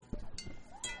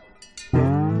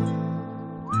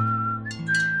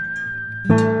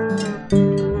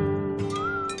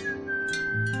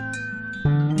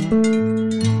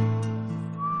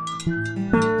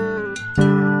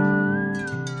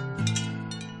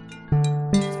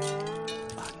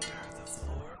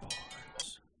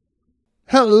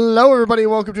Hello, everybody.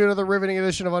 Welcome to another riveting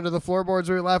edition of Under the Floorboards,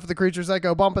 where we laugh at the creatures that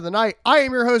go bump in the night. I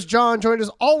am your host, John, joined as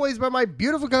always by my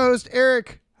beautiful co-host,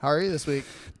 Eric. How are you this week?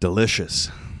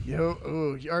 Delicious.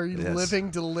 Are you living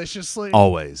deliciously?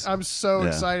 Always. I'm so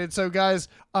excited. So, guys,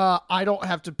 I don't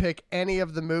have to pick any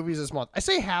of the movies this month. I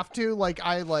say have to,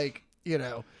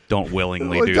 Don't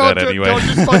willingly do that anyway. Don't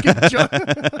just fucking jump.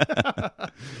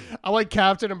 I like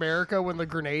Captain America when the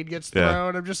grenade gets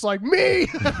thrown. I'm just like, me!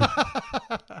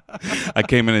 I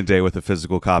came in today with a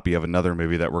physical copy of another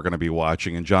movie that we're going to be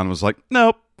watching, and John was like,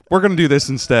 nope, we're going to do this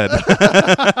instead.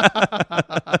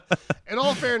 In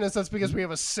all fairness, that's because we have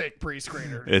a sick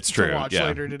pre-screener to watch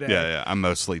later today. Yeah. I'm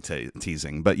mostly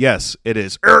teasing. But yes, it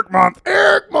is Eric Month.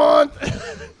 Eric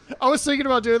Month! I was thinking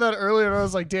about doing that earlier, and I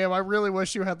was like, damn, I really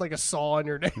wish you had like a saw in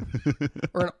your name.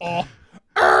 Or an aw.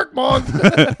 Eric Month!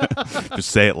 Just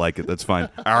say it like it. That's fine.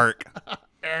 Arc.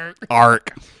 Eric.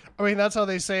 Arc. I mean, that's how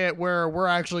they say it where we're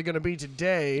actually going to be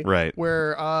today. Right.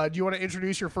 Where, do you want to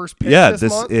introduce your first pick this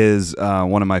month? is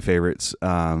one of my favorites,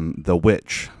 The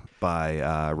Witch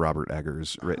by Robert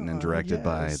Eggers, written and directed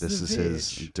by, this is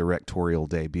his directorial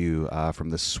debut from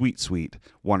the sweet,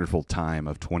 wonderful time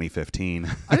of 2015.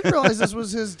 I didn't realize this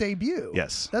was his debut.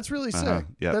 Yes. That's really sick.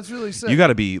 Yep. That's really sick. You got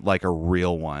to be like a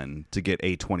real one to get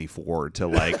A24 to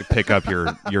like pick up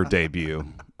your debut.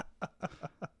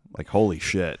 Like, holy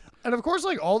shit. And of course,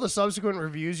 like all the subsequent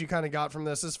reviews you kind of got from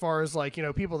this, as far as like,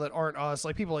 people that aren't us,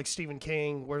 like people like Stephen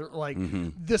King, where like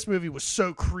this movie was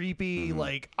so creepy,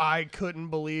 like I couldn't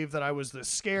believe that I was this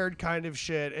scared kind of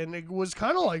shit. And it was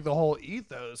kind of like the whole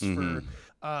ethos for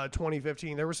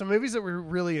 2015. There were some movies that we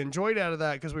really enjoyed out of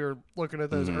that because we were looking at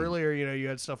those earlier. You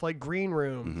had stuff like Green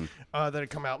Room that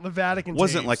had come out in the Vatican.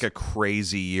 Wasn't tapes. like a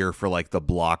crazy year for like the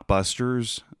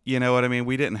blockbusters. You know what I mean?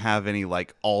 We didn't have any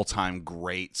like all-time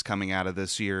greats coming out of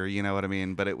this year. You know what I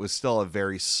mean? But it was still a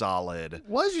very solid.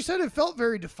 Well, as you said, it felt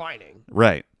very defining.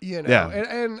 Right. Yeah.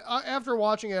 And after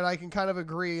watching it, I can kind of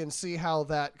agree and see how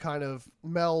that kind of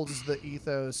melds the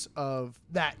ethos of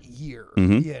that year.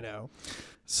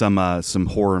 Some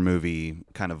horror movie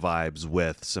kind of vibes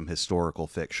with some historical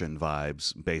fiction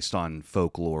vibes based on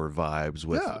folklore vibes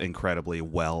with incredibly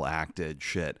well-acted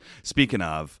shit. Speaking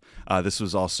of, this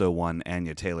was also one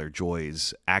Anya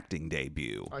Taylor-Joy's acting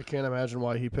debut. I can't imagine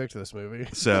why he picked this movie.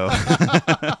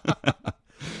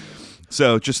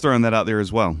 So just throwing that out there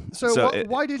as well. So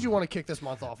why did you want to kick this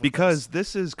month off? Because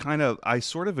this is kind of, I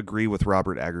sort of agree with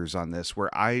Robert Eggers on this, where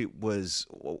I was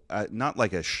not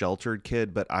like a sheltered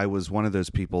kid, but I was one of those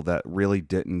people that really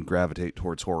didn't gravitate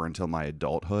towards horror until my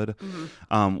adulthood.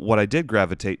 What I did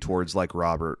gravitate towards, like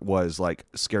Robert, was like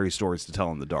scary stories to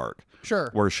tell in the dark. Sure.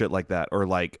 Or shit like that. Or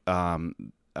like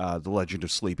The Legend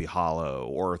of Sleepy Hollow,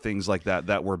 or things like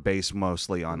that were based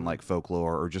mostly on like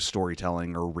folklore or just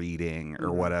storytelling or reading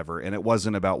or whatever. And it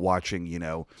wasn't about watching,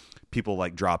 people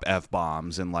like drop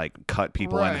F-bombs and like cut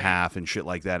people in half and shit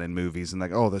like that in movies and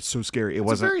like, oh, that's so scary. It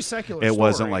wasn't a very secular story.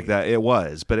 Wasn't like that. It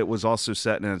was, but it was also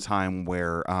set in a time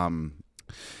where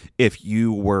if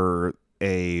you were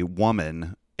a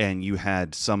woman and you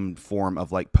had some form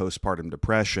of like postpartum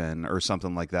depression or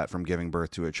something like that from giving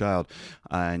birth to a child,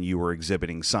 and you were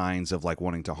exhibiting signs of like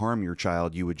wanting to harm your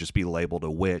child, you would just be labeled a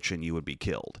witch and you would be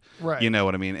killed. Right. You know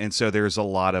what I mean? And so there's a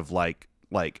lot of like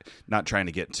not trying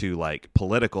to get too like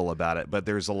political about it, but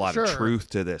there's a lot of truth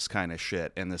to this kind of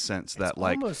shit in the sense that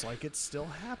like almost like it's still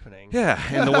happening. Yeah.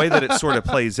 And the way that it sort of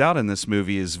plays out in this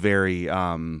movie is very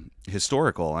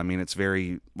historical. I mean, it's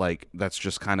very like, that's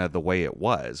just kind of the way it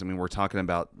was. I mean, we're talking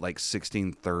about like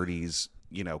 1630s,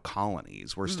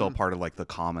 colonies. We're still part of like the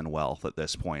Commonwealth at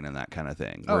this point and that kind of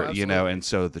thing. And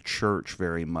so the church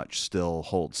very much still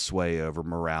holds sway over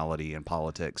morality and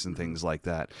politics and things like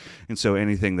that. And so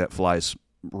anything that flies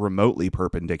remotely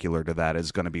perpendicular to that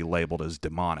is going to be labeled as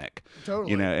demonic.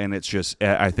 Totally. And it's just,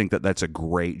 I think that that's a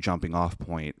great jumping off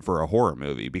point for a horror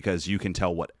movie because you can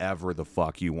tell whatever the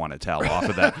fuck you want to tell off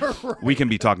of that. Right. We can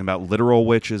be talking about literal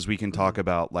witches. We can talk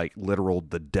about like literal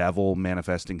the devil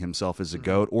manifesting himself as a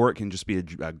goat, or it can just be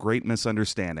a great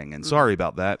misunderstanding. And sorry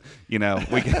about that. We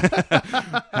can,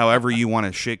 however you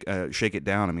want to shake it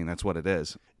down. I mean, that's what it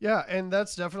is. Yeah, and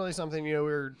that's definitely something, we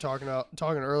were talking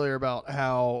earlier about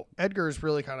how Edgar's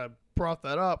really kind of brought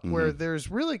that up, where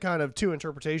there's really kind of two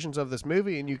interpretations of this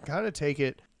movie, and you can kind of take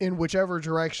it in whichever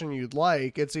direction you'd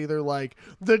like. It's either like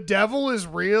the devil is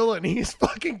real and he's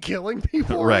fucking killing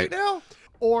people right now,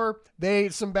 or they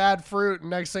ate some bad fruit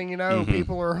and next thing you know,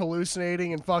 people are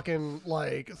hallucinating and fucking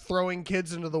like throwing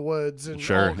kids into the woods and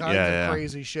all kinds of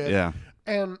crazy shit. Yeah.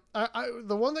 And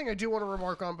the one thing I do want to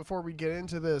remark on before we get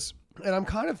into this, and I'm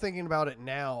kind of thinking about it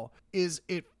now, is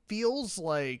it feels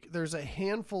like there's a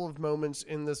handful of moments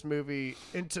in this movie,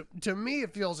 and to me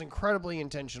it feels incredibly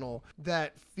intentional,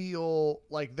 that feel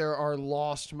like there are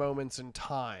lost moments in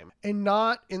time, and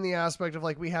not in the aspect of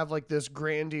like we have like this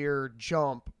grandeur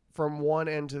jump from one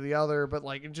end to the other, but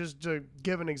like just to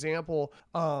give an example,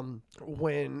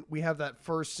 when we have that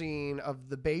first scene of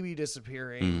the baby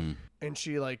disappearing and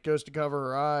she like goes to cover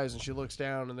her eyes and she looks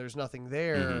down and there's nothing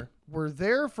there. We're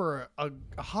there for a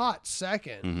hot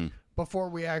second before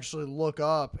we actually look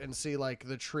up and see like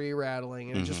the tree rattling,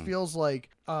 and it just feels like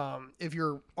if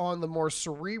you're on the more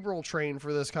cerebral train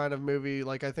for this kind of movie,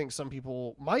 like I think some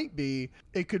people might be,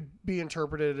 it could be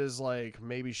interpreted as like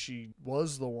maybe she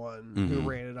was the one who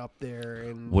ran it up there,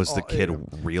 and was the kid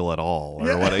real at all,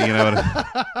 or what, you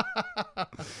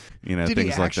know, did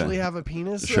things he like actually that. have a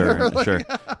penis? Sure, sure.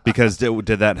 Because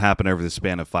did that happen over the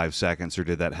span of 5 seconds, or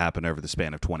did that happen over the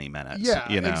span of 20 minutes?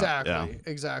 Yeah, you know?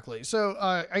 exactly. So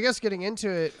I guess getting into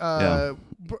it,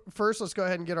 first let's go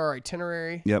ahead and get our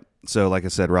itinerary. Yep. So like I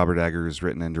said, Robert Eggers,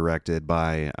 written and directed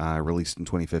by, released in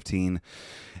 2015.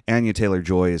 Anya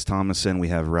Taylor-Joy as Thomason. We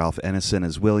have Ralph Ineson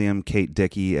as William, Kate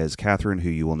Dickie as Catherine, who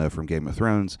you will know from Game of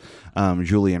Thrones,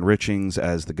 Julian Richings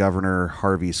as the governor,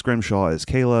 Harvey Scrimshaw as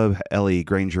Caleb, Ellie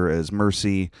Granger as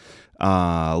Mercy,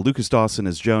 Lucas Dawson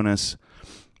as Jonas,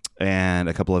 and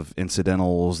a couple of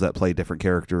incidentals that play different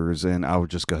characters. And I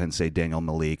would just go ahead and say Daniel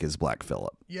Malik as Black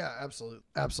Phillip. Yeah,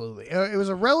 absolutely. It was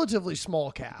a relatively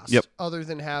small cast. Yep. Other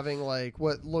than having like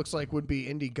what looks like would be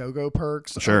Indiegogo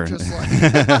perks. Sure. Just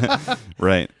like,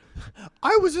 right.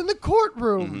 I was in the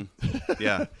courtroom.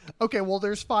 Yeah. Okay, well,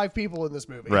 there's 5 people in this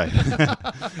movie. Right.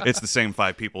 It's the same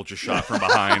 5 people just shot from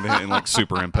behind and like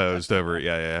superimposed over it.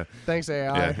 Yeah. Thanks,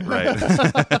 AI. Yeah,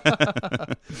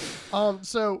 right.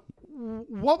 So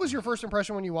what was your first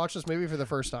impression when you watched this movie for the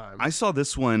first time? I saw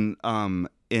this one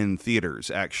in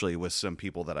theaters, actually, with some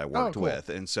people that I worked with,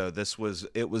 and so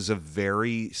it was a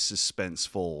very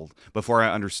suspenseful, before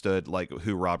I understood like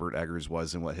who Robert Eggers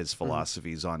was and what his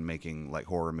philosophies on making like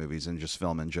horror movies and just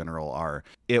film in general are.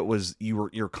 It was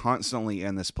you're constantly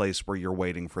in this place where you're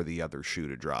waiting for the other shoe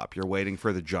to drop, you're waiting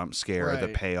for the jump scare, the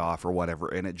payoff, or whatever,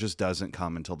 and it just doesn't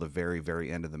come until the very, very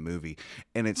end of the movie.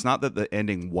 And it's not that the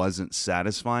ending wasn't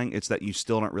satisfying, it's that you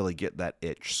still don't really get that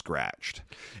itch scratched,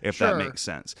 if that makes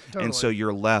sense. Totally. And so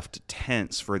you're left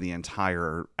tense for the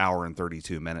entire hour and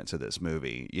 32 minutes of this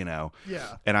movie, you know?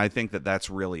 Yeah. And I think that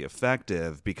that's really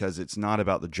effective because it's not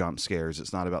about the jump scares.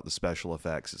 It's not about the special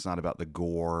effects. It's not about the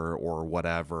gore or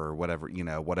whatever, you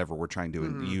know, whatever we're trying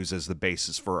to use as the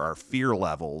basis for our fear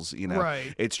levels, you know?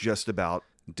 Right. It's just about,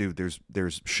 dude,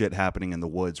 there's shit happening in the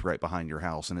woods right behind your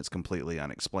house, and it's completely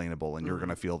unexplainable, and you're going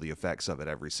to feel the effects of it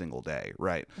every single day,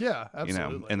 right? Yeah,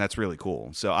 absolutely. You know, and that's really cool.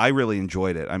 So I really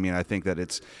enjoyed it. I mean, I think that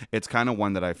it's kind of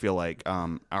one that I feel like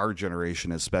our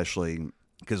generation, especially,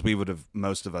 because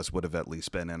most of us would have at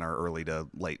least been in our early to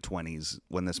late 20s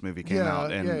when this movie came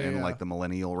out, and in like the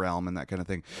millennial realm and that kind of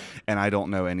thing. And I don't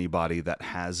know anybody that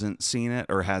hasn't seen it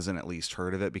or hasn't at least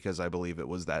heard of it, because I believe it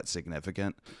was that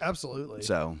significant. Absolutely.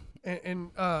 So. And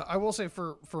I will say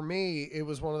for me, it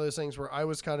was one of those things where I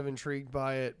was kind of intrigued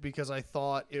by it because I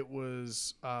thought it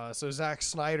was so Zack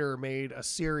Snyder made a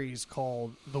series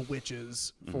called The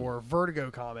Witches for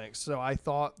Vertigo Comics. So I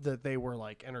thought that they were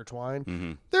like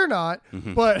intertwined. They're not,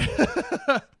 but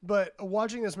but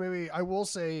watching this movie, I will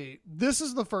say this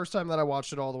is the first time that I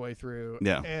watched it all the way through.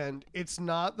 Yeah. And it's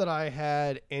not that I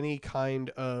had any kind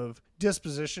of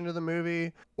disposition to the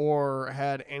movie or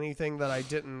had anything that I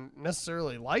didn't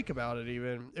necessarily like about it.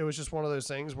 Even it was just one of those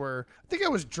things where I think I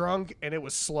was drunk and it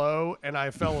was slow and I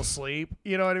fell asleep,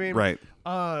 you know what I mean? Right.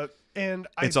 And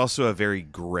it's also a very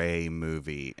gray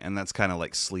movie, and that's kind of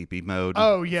like sleepy mode.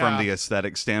 Oh, yeah. From the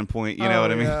aesthetic standpoint, you know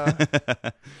what I mean?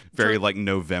 Yeah. Very like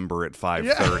November at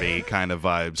 5:30 kind of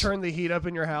vibes. Turn the heat up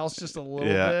in your house just a little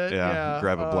bit. bit. Yeah.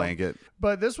 Grab a blanket.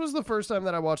 But this was the first time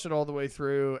that I watched it all the way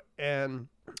through, and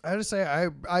I have to say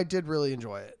I did really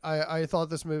enjoy it. I thought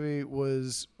this movie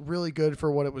was really good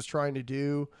for what it was trying to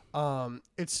do.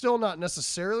 It's still not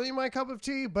necessarily my cup of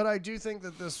tea, but I do think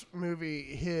that this movie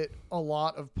hit a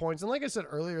lot of points. And like I said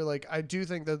earlier, like I do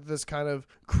think that this kind of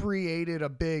created a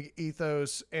big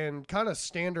ethos and kind of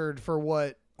standard for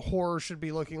what horror should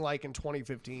be looking like in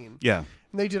 2015. Yeah.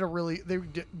 And they did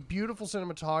beautiful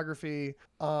cinematography.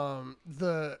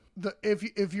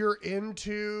 If you're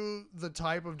into the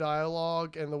type of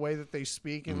dialogue and the way that they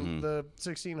speak in the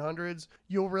 1600s,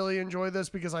 you'll really enjoy this,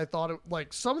 because I thought it,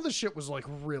 like, some of the shit was like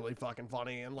really fucking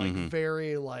funny and like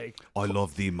very like, I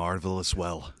love thee marvelous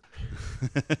well.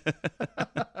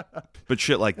 But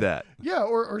shit like that. Yeah,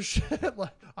 or shit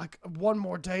like, like one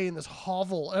more day in this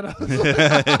hovel, and I was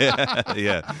like,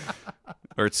 yeah.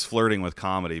 Or it's flirting with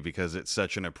comedy because it's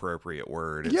such an appropriate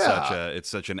word. It's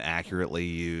such an accurately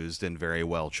used and very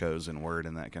well chosen word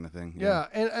and that kind of thing. Yeah,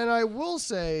 and I will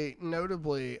say,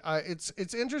 notably,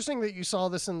 it's interesting that you saw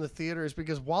this in the theaters,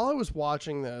 because while I was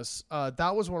watching this,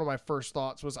 that was one of my first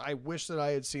thoughts, was I wish that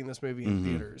I had seen this movie in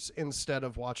theaters instead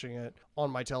of watching it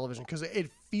on my television, because it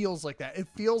feels like that. It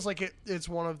feels like it's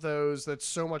one of those that's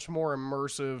so much more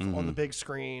immersive on the big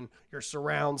screen. Your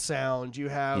surround sound, you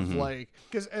have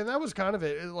and that was kind of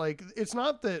it. Like, it's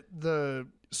not that the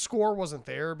score wasn't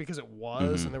there, because it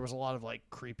was, and there was a lot of like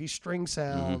creepy string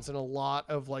sounds and a lot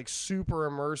of like super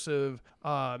immersive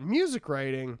music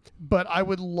writing, but I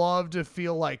would love to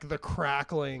feel like the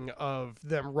crackling of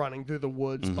them running through the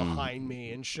woods behind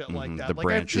me and shit like that, the like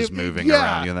branches moving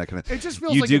around you and that kind of. It just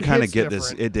feels you like do kind of get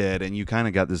different. this. It did, and you kind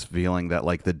of got this feeling that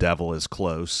like the devil is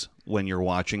close when you're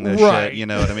watching this Right. shit. You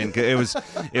know what I mean?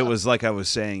 It was like I was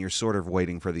saying, you're sort of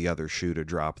waiting for the other shoe to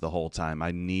drop the whole time.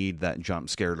 I need that jump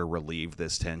scare to relieve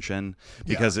this tension,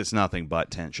 because it's nothing but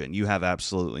tension. You have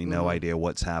absolutely no idea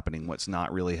what's happening, what's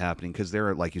not really happening, because there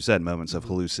are, like you said, moments of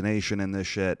hallucination in this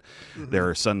shit. There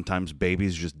are sometimes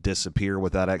babies just disappear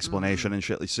without explanation and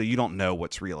shit, so you don't know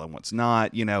what's real and what's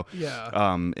not, you know.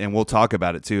 And we'll talk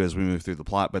about it too as we move through the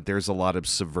plot, but there's a lot of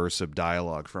subversive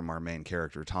dialogue from our main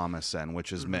character Thomason,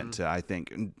 which is meant to, I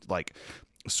think, like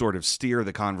sort of steer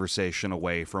the conversation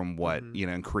away from what, you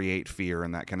know, and create fear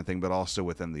and that kind of thing, but also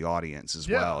within the audience as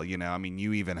well. You know, I mean,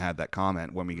 you even had that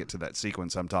comment when we get to that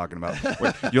sequence I'm talking about,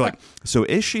 where you're like, so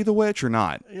is she the witch or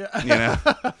not? You know,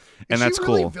 and that's she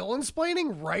really cool.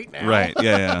 Villain-splaining right now. Right.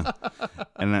 Yeah.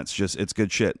 And that's just, it's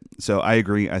good shit. So I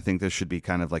agree. I think this should be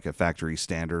kind of like a factory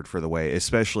standard for the way,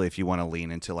 especially if you want to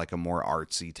lean into like a more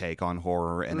artsy take on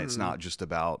horror, and it's not just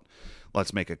about,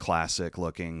 let's make a classic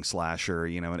looking slasher,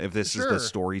 you know, and if this is the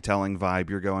storytelling vibe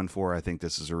you're going for, I think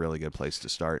this is a really good place to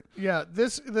start. Yeah,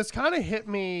 this kind of hit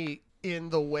me in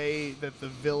the way that The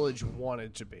Village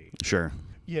wanted to be. Sure.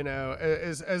 You know,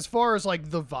 as far as like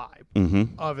the vibe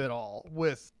of it all,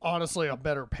 with honestly a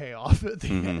better payoff at the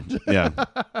end.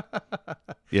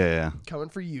 Yeah. Coming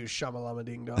for you, Shamalama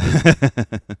Ding Dong.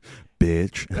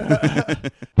 Bitch.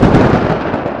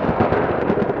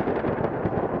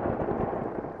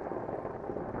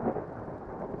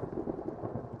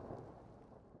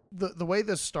 The way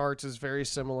this starts is very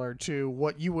similar to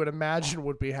what you would imagine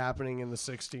would be happening in the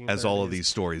 1630s. As all of these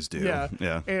stories do.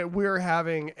 Yeah. And we're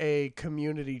having a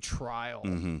community trial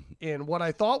in what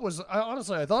I thought was,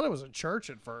 I thought it was a church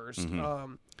at first.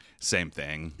 Same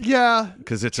thing. Yeah.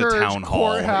 Because it's church, a town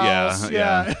hall. Courthouse,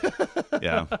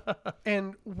 Yeah.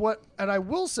 And I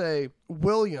will say,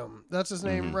 William, that's his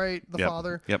name, right? The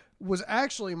father. Yep. Was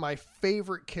actually my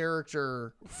favorite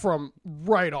character from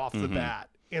right off the bat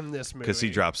in this movie. Because he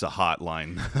drops a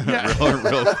hotline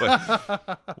real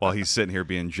quick. While he's sitting here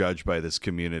being judged by this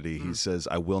community, he says,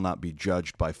 I will not be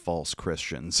judged by false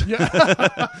Christians.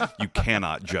 You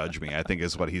cannot judge me, I think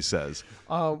is what he says.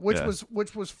 Which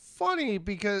was funny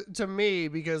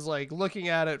because like looking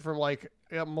at it from like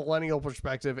a millennial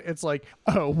perspective, it's like,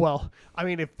 oh, well, I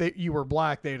mean, if you were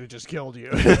black, they'd have just killed you.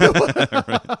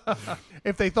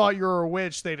 If they thought you were a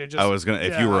witch, they'd have just...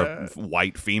 if you were a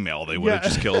white female, they would have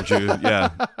just killed you.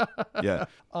 Yeah.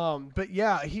 But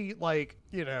yeah, he, like,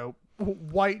 you know,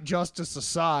 white justice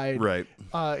aside, right?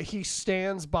 He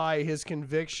stands by his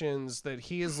convictions that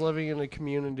he is living in a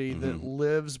community that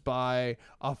lives by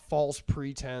a false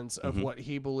pretense of what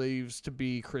he believes to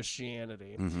be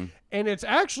Christianity. And it's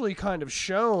actually kind of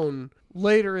shown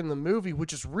later in the movie,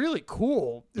 which is really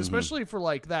cool, especially for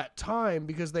like that time,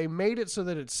 because they made it so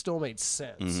that it still made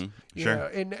sense. You know,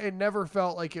 and it never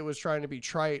felt like it was trying to be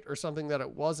trite or something that it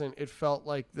wasn't. It felt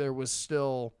like there was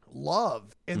still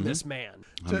love in this man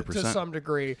to some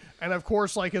degree. And of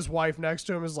course, like his wife next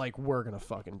to him is like, we're gonna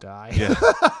fucking die.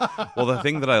 Well, the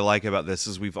thing that I like about this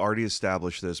is we've already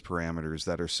established those parameters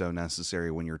that are so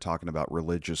necessary when you're talking about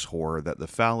religious horror, that the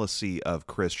fallacy of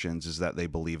Christians is that they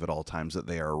believe at all times that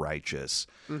they are righteous,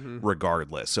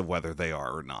 regardless of whether they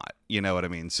are or not. You know what I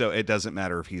mean? So it doesn't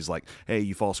matter if he's like, hey,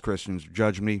 you false Christians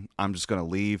judge me, I'm just going to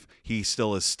leave. He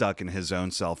still is stuck in his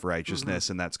own self-righteousness,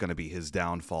 and that's going to be his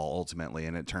downfall ultimately,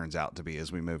 and it turns out to be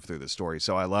as we move through the story.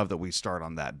 So I love that we start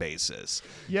on that basis.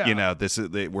 Yeah. You know,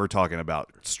 we're talking about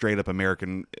straight up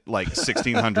American, like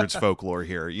 1600s folklore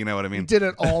here. You know what I mean? He did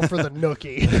it all for the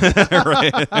nookie.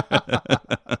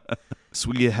 Right. So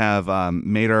we have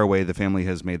made our way, the family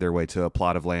has made their way to a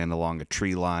plot of land along a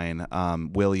tree line.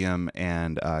 William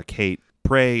and Kate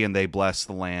pray and they bless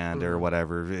the land or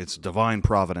whatever. It's divine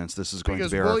providence. This is going to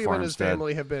be our farmstead. William and his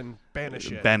family have been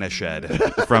banished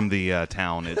from the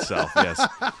town itself. Yes.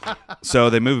 So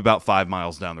they move about 5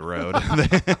 miles down the road.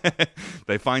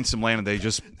 They find some land and they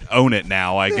just own it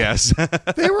now, I guess.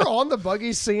 They were on the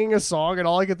buggy singing a song, and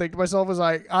all I could think to myself was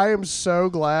like, I am so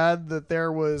glad that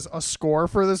there was a score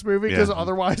for this movie, because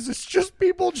otherwise it's just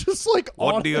people just like,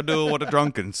 what do you do with a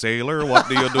drunken sailor? What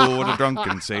do you do with a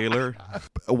drunken sailor?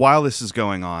 While this is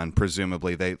going on,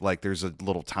 presumably there's a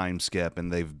little time skip,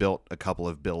 and they've built a couple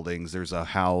of buildings. There's a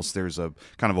house. There's a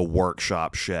kind of a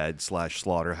workshop shed /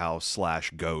 slaughterhouse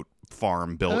 / goat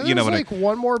farm built. You know what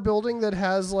one more building that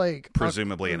has like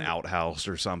presumably an outhouse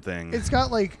or something. It's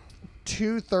got like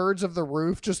 2/3 of the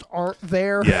roof just aren't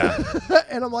there. Yeah.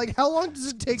 And I'm like, how long does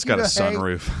it take it's you to It's got a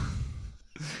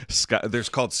sunroof. There's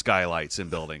called skylights in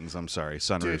buildings. I'm sorry.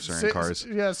 Sunroofs are in cars.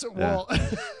 Yes. Well,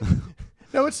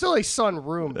 no, it's still a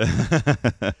sunroom.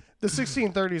 The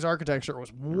 1630s architecture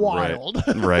was wild.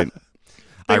 Right.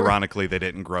 Ironically, they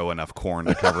didn't grow enough corn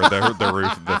to cover the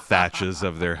roof, the thatches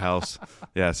of their house.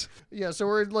 Yes. Yeah, so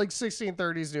we're in like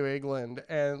 1630s New England,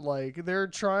 and like they're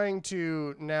trying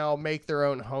to now make their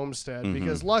own homestead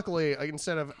because luckily,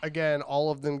 instead of again all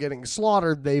of them getting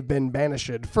slaughtered, they've been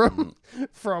banished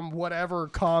from whatever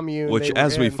commune. Which,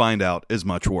 as we find out, is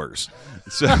much worse.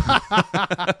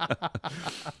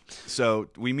 So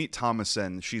we meet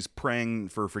Thomasin. She's praying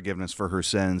for forgiveness for her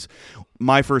sins.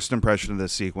 My first impression of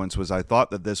this sequence was I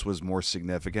thought that this was more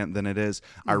significant than it is.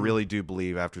 I really do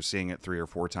believe, after seeing it 3 or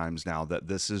 4 times now, that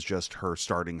this is just her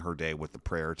starting her day with the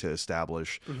prayer to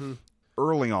establish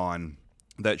early on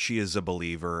that she is a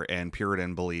believer, and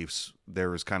Puritan beliefs, there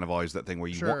was kind of always that thing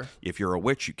where if you're a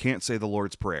witch, you can't say the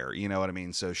Lord's Prayer. You know what I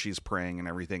mean? So she's praying and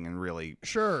everything and really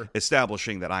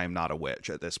establishing that I am not a witch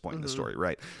at this point in the story,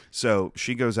 right? So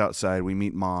she goes outside. We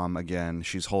meet Mom again.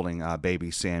 She's holding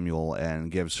baby Samuel and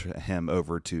gives him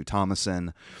over to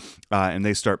Thomasin, and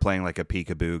they start playing like a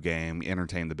peekaboo game,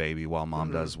 entertain the baby while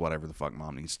Mom does whatever the fuck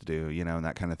Mom needs to do, you know, and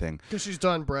that kind of thing. Because she's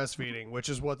done breastfeeding, which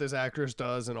is what this actress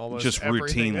does in almost just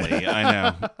everything. Routinely. I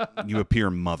know. You appear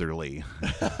motherly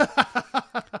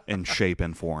in shape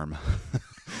and form.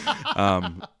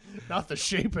 Not the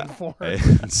shape and form.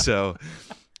 So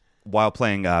while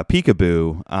playing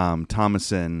peekaboo,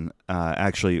 Thomasin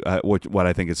actually, what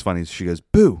I think is funny is she goes,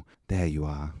 "Boo, there you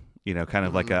are." You know, kind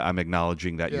of like I'm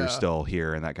acknowledging that you're still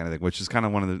here and that kind of thing, which is kind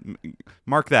of one of the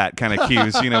mark that kind of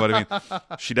cues. You know what I mean?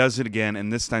 She does it again,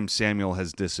 and this time Samuel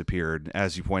has disappeared.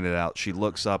 As you pointed out, she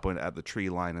looks up at the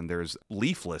tree line, and there's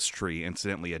leafless tree,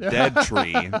 incidentally, a dead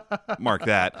tree. Mark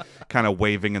that, kind of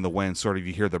waving in the wind. Sort of,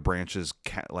 you hear the branches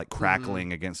like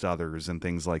crackling against others and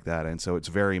things like that, and so it's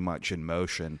very much in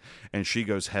motion. And she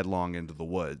goes headlong into the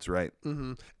woods, right?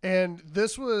 And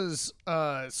this was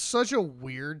such a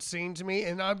weird scene to me,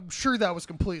 and I'm sure that was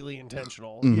completely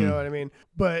intentional. You know what I mean?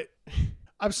 But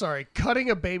I'm sorry, cutting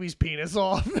a baby's penis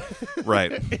off,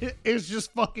 right? It's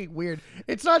just fucking weird.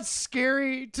 It's not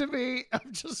scary to me.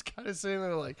 I'm just kind of sitting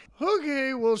there like,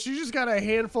 okay, well, she just got a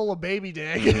handful of baby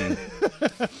dick.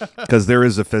 Because there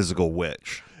is a physical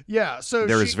witch. Yeah, so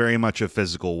there is very much a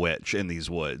physical witch in these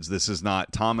woods. This is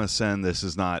not Thomasin. This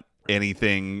is not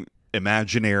anything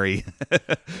imaginary.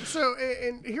 So,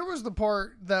 and here was the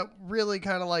part that really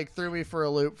kind of like threw me for a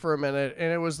loop for a minute,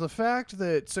 and it was the fact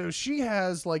that she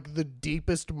has like the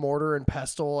deepest mortar and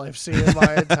pestle I've seen in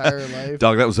my entire life.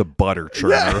 Dog, that was a butter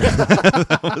churner.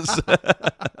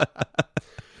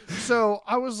 So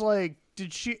I was like,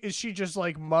 is she just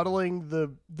like muddling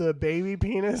the baby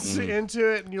penis into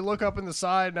it? And you look up in the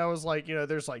side, and I was like, you know,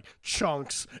 there's like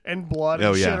chunks and blood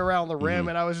and shit around the rim,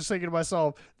 and I was just thinking to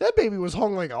myself, that baby was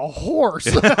hung like a horse.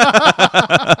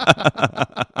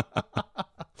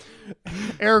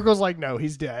 Eric was like, no,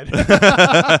 he's dead.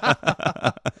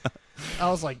 I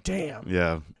was like, damn.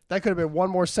 Yeah. That could have been one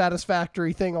more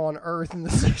satisfactory thing on Earth in the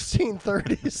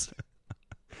 1630s.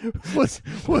 was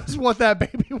what that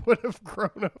baby would have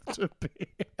grown up to be.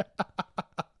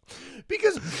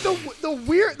 Because the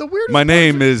weirdest my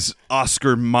name is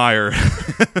Oscar Mayer.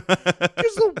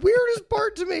 Because the weirdest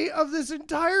part to me of this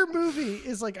entire movie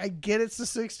is like, I get it's the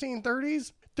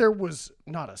 1630s. There was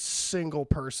not a single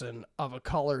person of a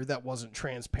color that wasn't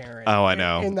transparent. Oh, I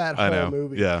know. In that whole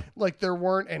movie. Yeah. Like, there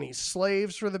weren't any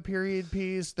slaves for the period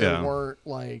piece. There weren't,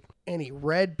 like, any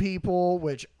red people,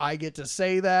 which I get to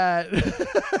say that.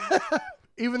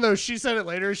 Even though she said it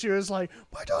later, she was like,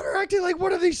 my daughter acting like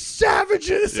one of these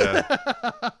savages. Yeah.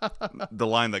 The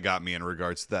line that got me in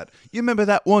regards to that, you remember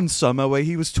that one summer where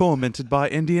he was tormented by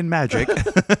Indian magic?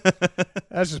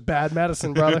 That's just bad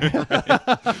medicine, brother.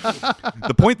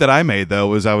 The point that I made, though,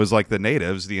 was I was like, the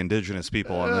natives, the indigenous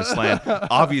people on this land,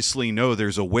 obviously know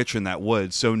there's a witch in that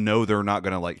wood, so no, they're not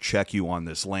going to like check you on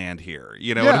this land here.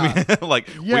 You know what I mean? Like,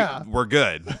 we're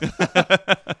good.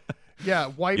 Yeah,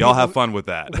 white y'all people, have fun with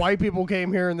that. White people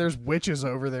came here and there's witches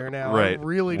over there now. Right. I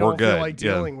really We're don't feel good. like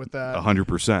dealing with that.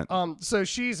 100%. So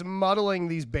she's muddling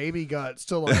these baby guts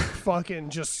to like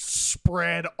fucking just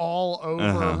spread all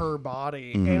over her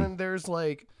body. And there's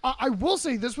like, I will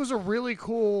say this was a really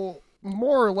cool,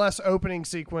 more or less opening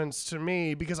sequence to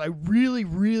me because I really,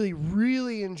 really,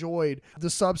 really enjoyed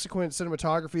the subsequent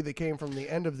cinematography that came from the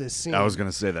end of this scene. I was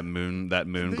gonna say that moon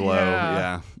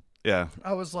glow. Yeah.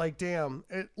 I was like, damn.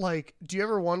 Do you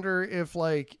ever wonder if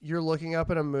like you're looking up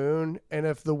at a moon and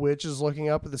if the witch is looking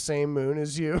up at the same moon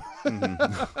as you?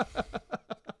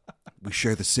 We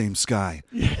share the same sky.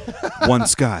 One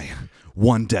sky,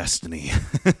 one destiny.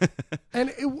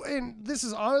 And this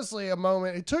is honestly a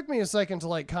moment. It took me a second to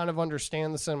like kind of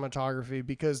understand the cinematography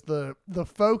because the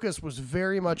focus was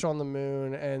very much on the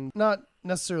moon and not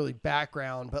necessarily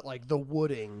background, but like the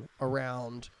wooding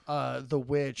around the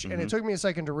witch. And it took me a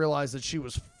second to realize that she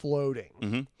was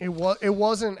floating. It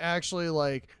wasn't actually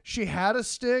like she had a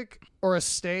stick or a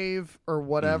stave or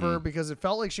whatever because it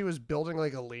felt like she was building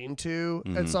like a lean-to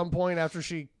at some point after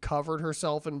she covered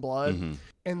herself in blood.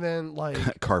 And then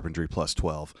like carpentry plus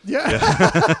 12. Yeah.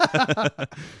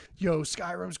 Yo,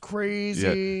 Skyrim's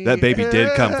crazy. Yeah, that baby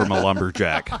did come from a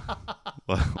lumberjack.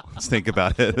 Well, let's think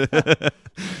about it.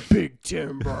 Big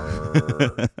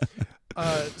timber.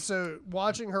 So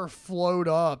watching her float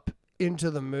up into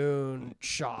the moon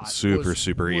shot super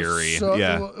eerie. It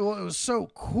was so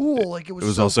cool. Like it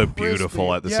was so also crispy.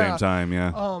 beautiful at the same time.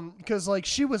 Yeah. Because like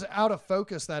she was out of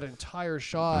focus that entire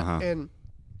shot, and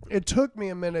it took me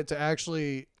a minute to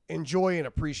actually enjoy and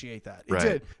appreciate that. It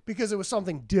did, because it was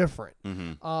something different.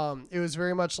 It was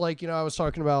very much like, I was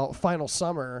talking about Final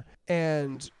Summer,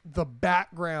 and the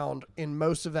background in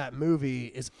most of that movie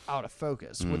is out of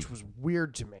focus, which was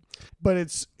weird to me. But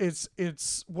it's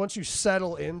once you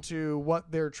settle into what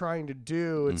they're trying to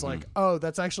do, it's like, oh,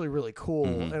 that's actually really cool,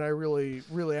 and I really,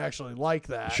 really actually like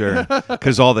that. Sure,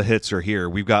 because all the hits are here.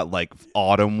 We've got like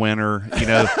autumn, winter.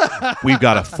 We've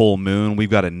got a full moon. We've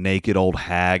got a naked old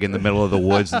hag in the middle of the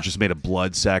woods that just made a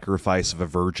blood sacrifice of a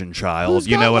virgin child. Who's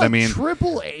you know got, what like, I mean?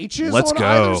 Triple H's Let's on go.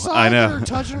 either side I know. that are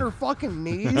touching her fucking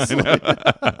knees.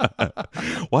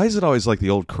 Why is it always like the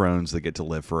old crones that get to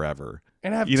live forever?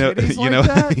 And have titties like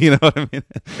that? You know what I mean?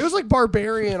 It was like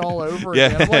Barbarian all over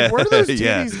again. I'm like, where do those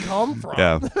titties come from?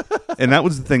 Yeah. And that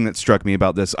was the thing that struck me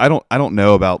about this. I don't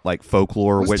know about like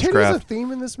folklore, was witchcraft. Was titties a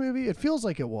theme in this movie? It feels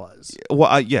like it was.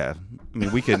 Well, yeah. I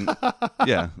mean, we can.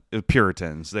 Yeah,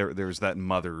 Puritans. There's that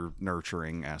mother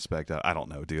nurturing aspect. I don't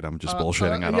know, dude. I'm just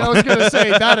bullshitting. I was gonna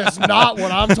say that is not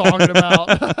what I'm talking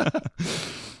about.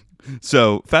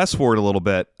 So fast forward a little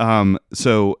bit.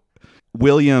 So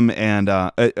William and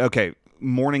okay.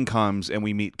 Morning comes and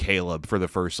we meet Caleb for the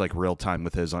first like real time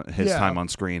with his time on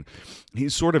screen.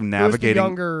 He's sort of navigating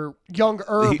younger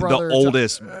brother, the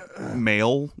oldest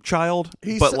male child,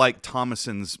 but like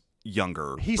Thomason's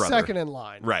younger he's brother. Second in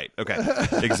line. Right. Okay.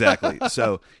 Exactly.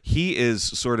 So he is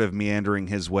sort of meandering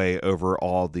his way over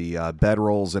all the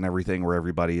bedrolls and everything where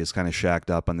everybody is kind of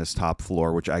shacked up on this top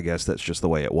floor, which I guess that's just the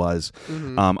way it was.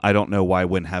 I don't know why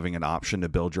when having an option to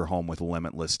build your home with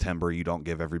limitless timber, you don't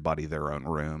give everybody their own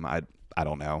room. I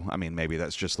don't know. I mean, maybe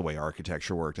that's just the way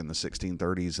architecture worked in the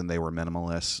 1630s and they were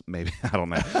minimalists. Maybe. I don't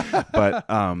know. But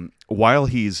while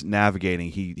he's navigating,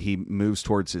 he moves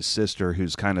towards his sister,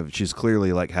 who's she's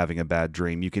clearly like having a bad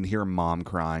dream. You can hear mom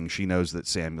crying. She knows that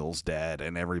Samuel's dead,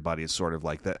 and everybody's sort of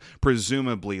like that.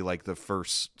 Presumably like the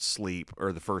first sleep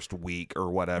or the first week or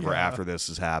whatever after this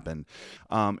has happened.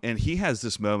 And he has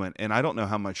this moment, and I don't know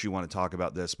how much you want to talk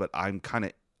about this, but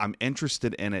I'm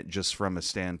interested in it just from a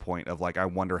standpoint of like, I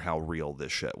wonder how real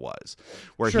this shit was,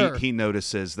 where he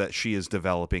notices that she is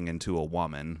developing into a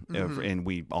woman, and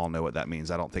we all know what that means.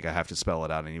 I don't think I have to spell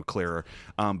it out any clearer.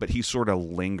 But he sort of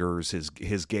lingers,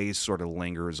 his gaze sort of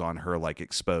lingers on her like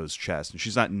exposed chest, and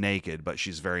she's not naked, but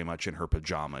she's very much in her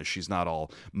pajamas. She's not all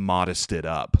modested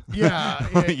up.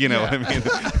 Yeah. You know what I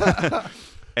mean?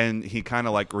 And he kind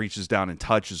of like reaches down and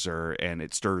touches her, and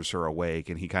it stirs her awake.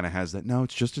 And he kind of has that, no,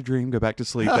 it's just a dream, go back to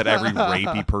sleep, that every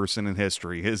rapey person in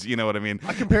history is, you know what I mean?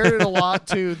 I compared it a lot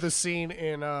to the scene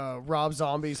in Rob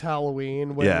Zombie's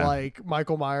Halloween when like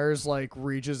Michael Myers like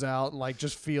reaches out and like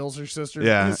just feels his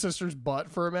sister's butt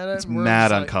for a minute. It's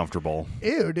mad uncomfortable.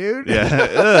 Ew, dude.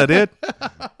 Yeah. Dude.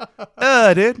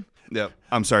 Dude. Yep.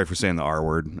 I'm sorry for saying the R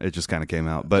word. It just kind of came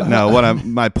out. But no,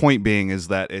 my point being is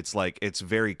that it's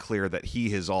very clear that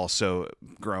he is also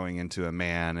growing into a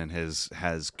man and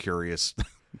has curious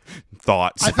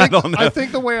thoughts. I don't know. I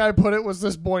think the way I put it was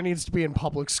this boy needs to be in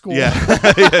public school. Yeah.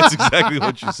 That's exactly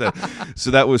what you said.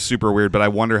 So that was super weird, but I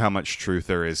wonder how much truth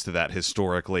there is to that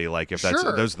historically. Like if those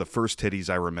are the first titties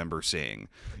I remember seeing.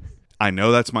 I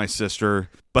know that's my sister,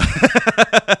 but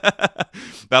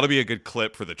that'll be a good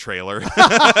clip for the trailer.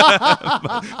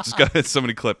 Just go ahead,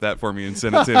 somebody clip that for me and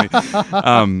send it to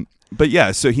me. But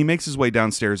yeah, so he makes his way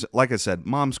downstairs. Like I said,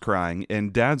 mom's crying,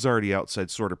 and dad's already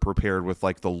outside, sort of prepared with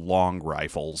like the long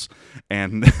rifles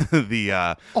and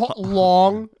the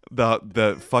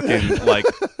fucking like.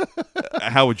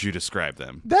 How would you describe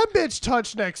them? That bitch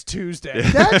touched next Tuesday.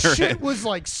 That shit was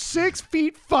like 6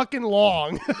 feet fucking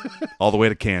long. All the way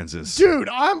to Kansas. Dude,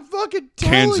 I'm fucking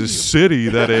telling you. Kansas City,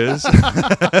 that is.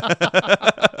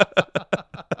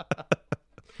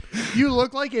 You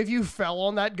look like if you fell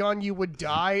on that gun, you would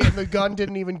die, and the gun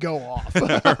didn't even go off.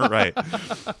 Right.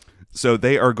 So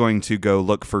they are going to go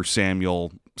look for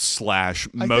Samuel /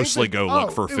 mostly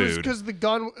look for food. Because the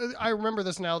gun, I remember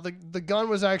this now, the gun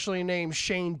was actually named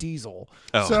Shane Diesel.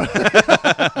 Oh. So.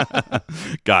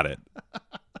 Got it.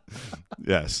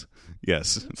 Yes.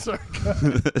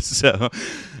 So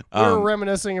we were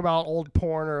reminiscing about old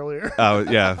porn earlier. Oh,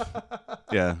 yeah.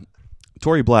 Yeah.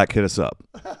 Tory Black, hit us up.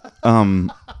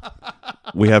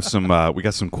 We got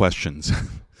some questions.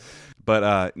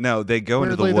 But no, they go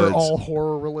into the woods. They're all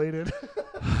horror related.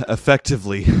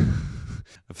 Effectively,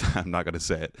 I'm not going to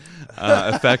say it.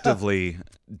 Effectively,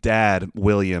 Dad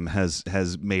William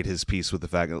has made his peace with the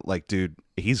fact that, like, dude,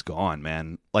 he's gone,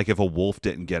 man. Like, if a wolf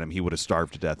didn't get him, he would have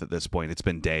starved to death at this point. It's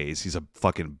been days. He's a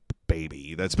fucking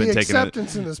baby that's been taken. The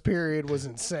acceptance in this period was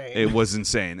insane. It was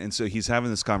insane. And so he's having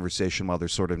this conversation while they're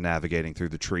sort of navigating through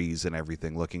the trees and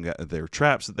everything, looking at their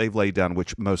traps that they've laid down,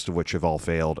 most of which have all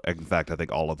failed. In fact, I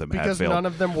think all of them had failed. Because none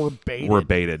of them were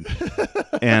baited.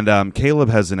 And Caleb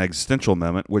has an existential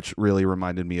moment, which really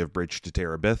reminded me of Bridge to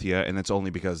Terabithia, and it's only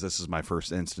because this is my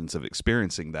first instance of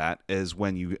experiencing that, is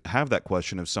when you have that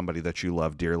question of somebody that you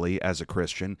love dearly as a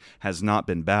Christian, has not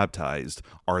been baptized,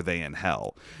 are they in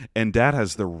hell? And Dad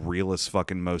has the realest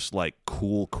fucking most like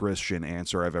cool Christian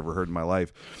answer I've ever heard in my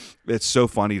life. It's so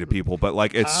funny to people, but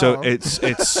like it's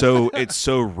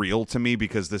so real to me,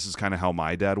 because this is kind of how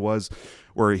my dad was,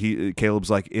 where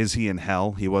Caleb's like, is he in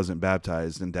hell? He wasn't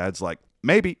baptized, and Dad's like,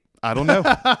 maybe. I don't know.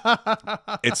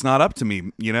 It's not up to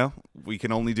me, you know? We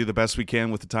can only do the best we can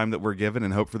with the time that we're given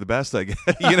and hope for the best, I guess.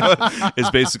 You know,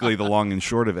 is basically the long and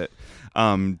short of it.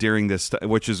 During this,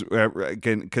 which is,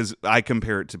 again, because I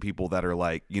compare it to people that are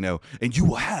like, you know, and you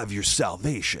will have your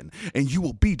salvation and you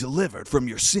will be delivered from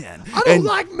your sin. I don't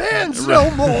like mans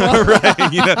no more.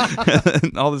 Right, you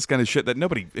know, all this kind of shit that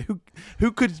nobody,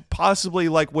 who could possibly,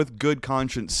 like, with good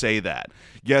conscience say that?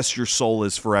 Yes, your soul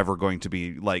is forever going to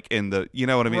be, like, in the, you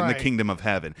know what I mean, in the kingdom of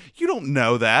heaven. You don't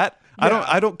know that. Yeah.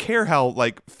 I don't care how,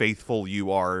 like, faithful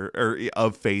you are or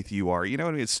of faith you are. You know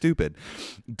what I mean? It's stupid.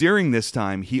 During this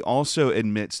time, he also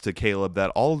admits to Caleb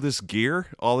that all of this gear,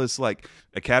 all this, like,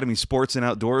 Academy Sports and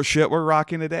Outdoor shit we're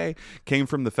rocking today came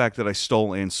from the fact that I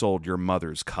stole and sold your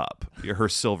mother's cup, her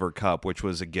silver cup, which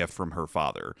was a gift from her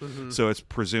father. Mm-hmm. So it's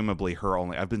presumably her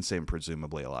only. I've been saying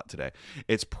presumably a lot today.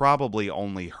 It's probably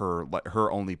only her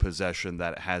only possession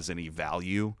that has any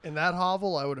value in that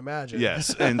hovel, I would imagine.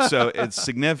 Yes, and so it's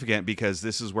significant because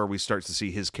this is where we start to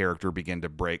see his character begin to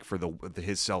break for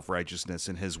his self-righteousness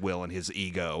and his will and his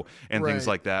ego and things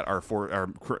like that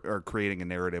are creating a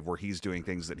narrative where he's doing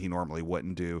things that he normally wouldn't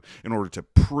do in order to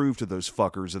prove to those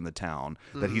fuckers in the town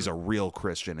that he's a real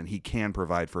Christian and he can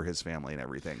provide for his family and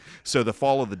everything. So the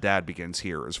fall of the dad begins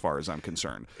here, as far as I'm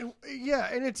concerned.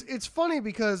 Yeah, and it's funny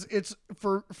because it's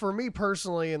for me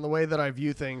personally, in the way that I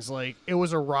view things, like, it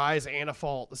was a rise and a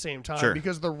fall at the same time. Sure.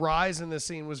 Because the rise in this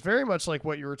scene was very much like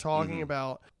what you were talking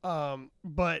about.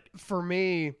 But for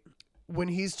me, when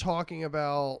he's talking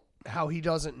about how he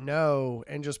doesn't know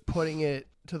and just putting it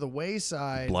to the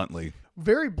wayside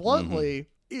very bluntly,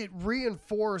 it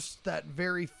reinforced that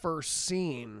very first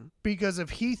scene, because if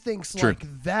he thinks like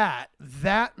that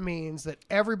means that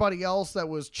everybody else that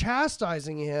was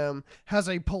chastising him has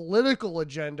a political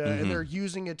agenda and they're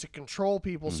using it to control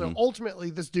people. So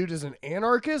ultimately this dude is an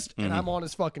anarchist and I'm on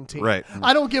his fucking team. Right.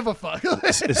 I don't give a fuck.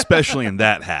 Especially in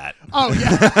that hat. Oh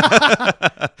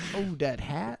yeah. Oh, that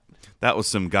hat. That was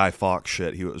some Guy Fawkes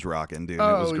shit he was rocking, dude. It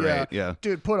was great. Yeah.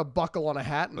 Dude, put a buckle on a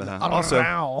hat and also,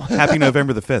 happy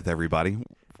November the 5th, everybody.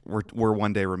 we're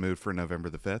one day removed for November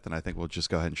the 5th, and I think we'll just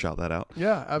go ahead and shout that out.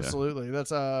 Yeah, absolutely. Yeah.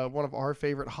 That's one of our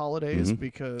favorite holidays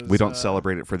because we don't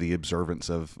celebrate it for the observance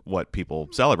of what people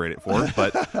celebrate it for,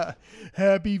 but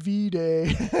Happy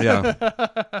V-Day. Yeah.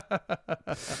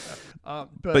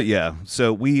 But yeah,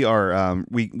 so we are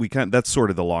we kind of, that's sort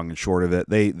of the long and short of it.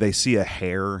 They see a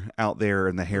hare out there,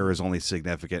 and the hare is only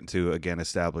significant to again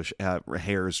establish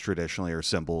hares traditionally are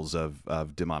symbols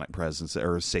of demonic presence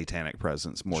or satanic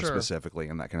presence more specifically,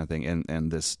 and that kind of thing in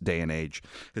this day and age,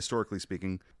 historically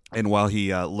speaking. And while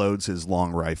he loads his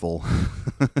long rifle,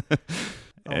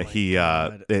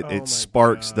 it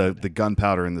sparks the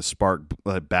gunpowder, and the spark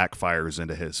backfires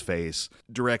into his face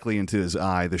directly into his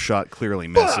eye. The shot clearly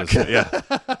misses. Yeah.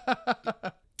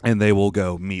 And they will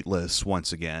go meatless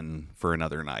once again for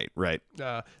another night, right?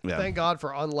 Yeah. Thank God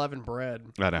for unleavened bread.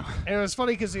 I know. And it was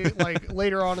funny because he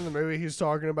later on in the movie he's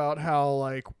talking about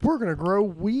how we're gonna grow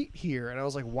wheat here, and I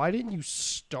was like, why didn't you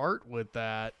start with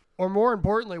that? Or more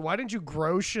importantly, why didn't you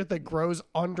grow shit that grows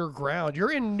underground?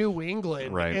 You're in New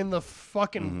England, right, in the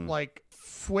fucking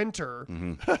winter.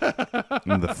 In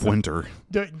the winter.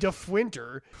 The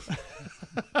winter.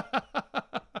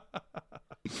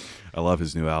 I love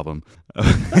his new album.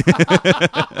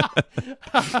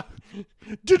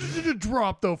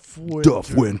 Drop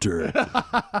the winter.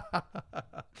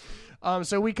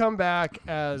 So we come back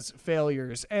as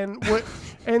failures, and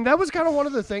that was kind of one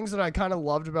of the things that I kind of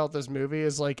loved about this movie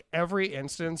is every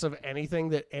instance of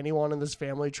anything that anyone in this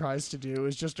family tries to do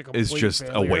is just a complete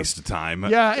failure. A waste of time.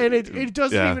 Yeah, and it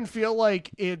doesn't even feel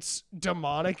like it's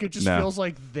demonic. It just feels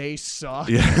like they suck.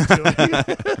 Yeah.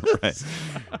 Right.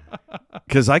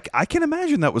 Because I can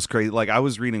imagine that was crazy. I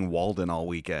was reading Walden all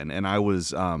weekend, and I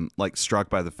was struck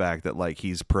by the fact that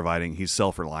he's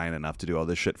self-reliant enough to do all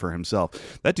this shit for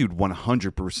himself. That dude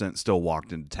 100% still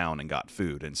walked into town and got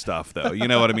food and stuff, though. You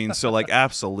know what I mean? So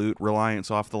absolute reliance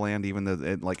off the land, even though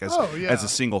as a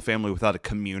single family without a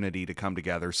community to come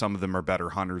together. Some of them are better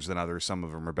hunters than others. Some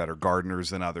of them are better gardeners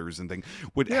than others, and things.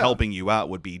 Helping you out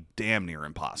would be damn near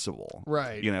impossible.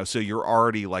 Right. So you're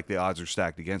already the odds are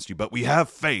stacked against you, but we have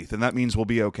faith, and that means we'll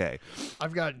be okay.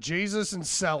 I've got Jesus and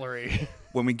celery.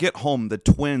 When we get home, the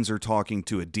twins are talking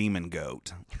to a demon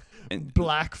goat. And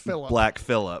Black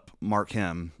Phillip, mark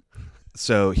him.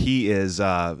 So he is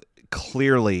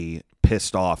clearly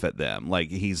pissed off at them.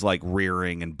 He's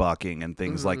rearing and bucking and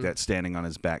things like that, standing on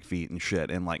his back feet and shit.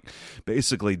 And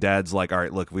basically Dad's all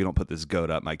right, look, if we don't put this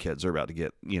goat up, my kids are about to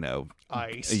get,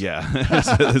 ice.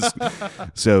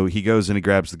 Yeah. So he goes and he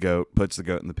grabs the goat, puts the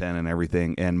goat in the pen and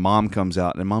everything. And Mom comes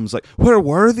out, and Mom's like, where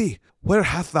were thee? Where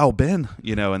hast thou been?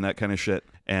 And that kind of shit.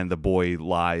 And the boy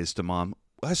lies to Mom.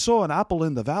 I saw an apple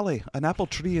in the valley, an apple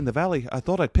tree in the valley. I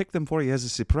thought I'd pick them for you as a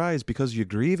surprise because you're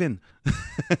grieving.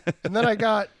 And then I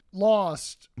got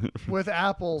lost with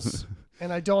apples,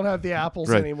 and I don't have the apples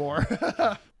anymore.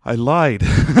 I lied.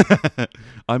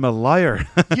 I'm a liar.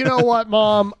 You know what,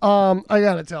 Mom? I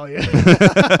gotta tell you.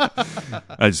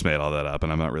 I just made all that up,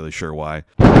 and I'm not really sure why.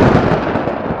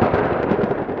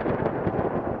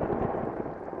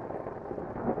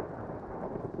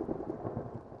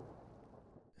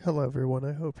 Hello, everyone.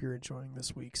 I hope you're enjoying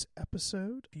this week's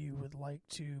episode. If you would like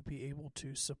to be able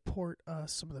to support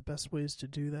us, some of the best ways to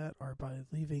do that are by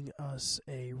leaving us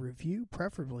a review,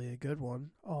 preferably a good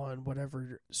one, on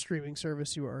whatever streaming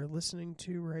service you are listening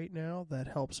to right now. That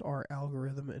helps our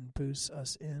algorithm and boosts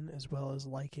us in, as well as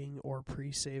liking or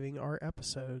pre-saving our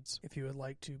episodes. If you would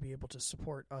like to be able to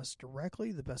support us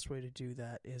directly, the best way to do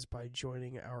that is by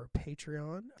joining our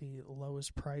Patreon. The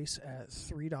lowest price at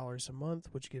 $3 a month,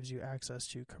 which gives you access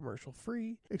to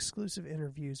commercial-free, exclusive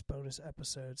interviews, bonus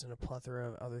episodes, and a plethora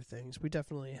of other things. We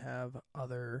definitely have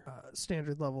other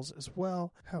standard levels as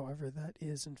well. However, that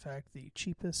is, in fact, the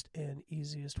cheapest and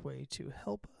easiest way to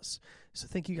help us. So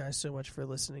thank you guys so much for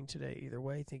listening today. Either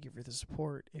way, thank you for the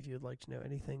support. If you'd like to know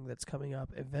anything that's coming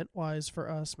up event-wise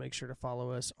for us, make sure to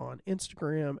follow us on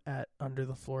Instagram at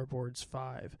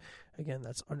UnderTheFloorboards5. Again,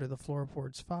 that's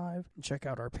UnderTheFloorboards5. And check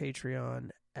out our Patreon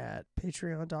at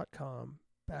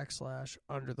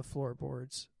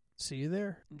patreon.com/UnderTheFloorboards. See you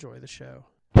there. Enjoy the show.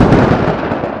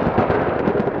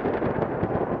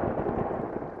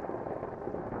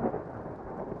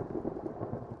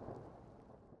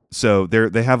 So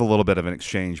they have a little bit of an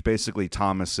exchange. Basically,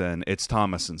 it's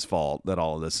Thomason's fault that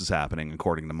all of this is happening,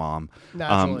 according to Mom.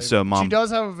 Naturally. So Mom, she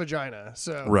does have a vagina.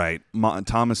 So right.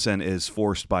 Thomason is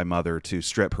forced by Mother to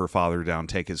strip her father down,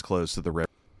 take his clothes to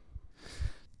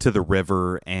the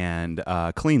river, and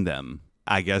clean them.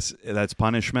 I guess that's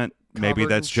punishment. Maybe Covered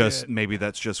that's in just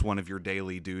shit. one of your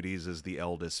daily duties as the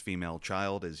eldest female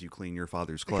child, as you clean your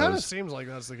father's It kind of clothes. seems like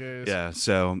that's the case. Yeah.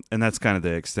 So, and that's kind of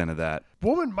the extent of that.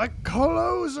 Woman, my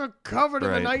clothes are covered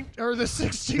in Right. the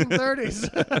 1630s.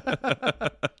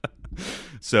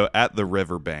 So at the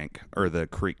riverbank or the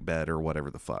creek bed or whatever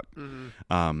the fuck,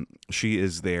 she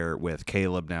is there with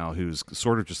Caleb now, who's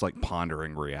sort of just like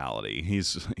pondering reality.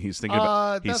 He's thinking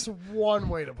about that's one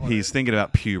way to put it. he's thinking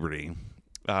about puberty.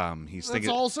 That's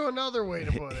also another way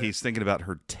to put it. He's thinking about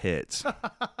her tits,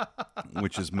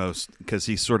 which is because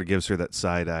he sort of gives her that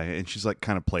side eye, and she's like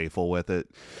kind of playful with it.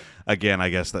 Again, I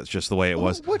guess that's just the way it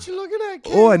was. What you looking at,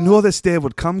 Caleb? Oh, I know this day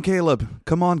would come, Caleb.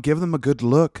 Come on, give them a good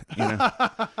look. You know,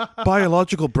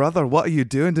 biological brother, what are you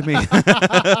doing to me?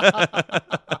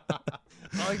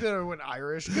 I like that it went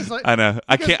Irish. Like, I know.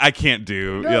 I can't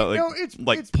do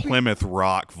it's Plymouth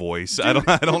Rock voice. Dude,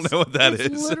 I don't know what that is.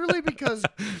 It's literally because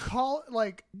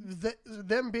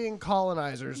them being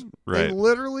colonizers, Right. they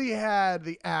literally had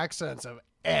the accents of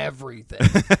everything.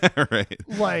 Right.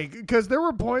 Like, because there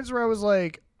were points where I was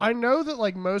like, I know that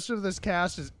like most of this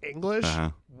cast is English.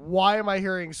 Why am I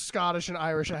hearing Scottish and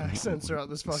Irish accents throughout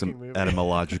this fucking Some movie?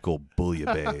 etymological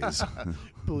bouillabaisse.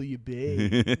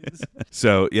 Bouillabaisse.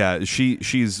 So yeah,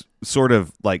 she's sort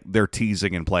of like they're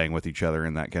teasing and playing with each other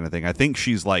and that kind of thing. I think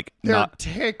she's like They're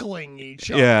tickling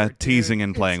each other. yeah, dude. teasing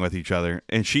and playing with each other,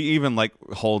 and she even like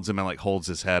holds him and like holds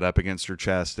his head up against her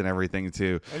chest and everything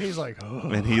too. And he's like, oh.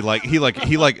 And he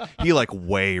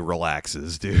way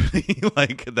relaxes, dude. He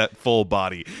like that full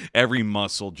body, every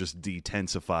muscle just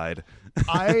detensified.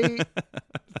 I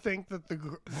think that the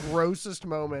grossest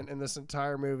moment in this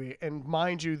entire movie, and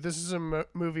mind you, this is a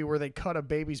movie where they cut a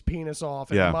baby's penis off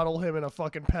and muddle him in a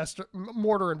fucking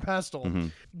mortar and pestle,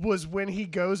 was when he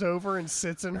goes over and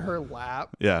sits in her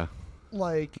lap. Yeah.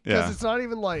 Like, because it's not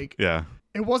even like,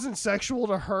 it wasn't sexual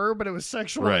to her, but it was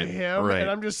sexual to him. Right. And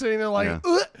I'm just sitting there like,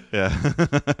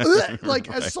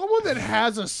 like as someone that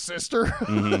has a sister,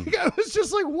 like, I was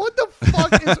just like, what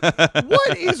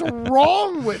is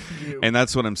wrong with you? And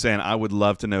that's what I'm saying. I would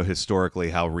love to know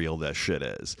historically how real that shit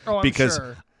is. Oh, I'm because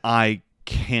sure. I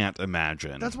can't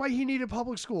imagine. That's why he needed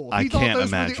public school. I can't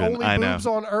imagine. Were the only boobs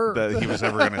on earth that he was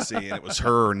ever going to see, and it was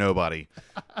her or nobody.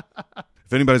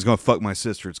 If anybody's going to fuck my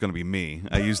sister, it's going to be me.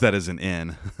 I use that as an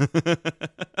in.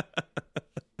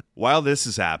 While this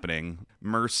is happening,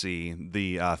 Mercy,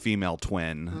 the female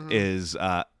twin, is,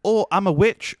 oh, I'm a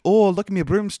witch. Oh, look at me, a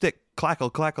broomstick.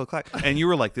 Clackle, clackle, clack. And you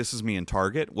were like, this is me in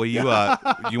Target. Will you,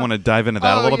 you want to dive into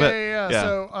that a little bit? Yeah.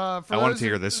 So, I wanted to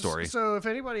hear this story. So if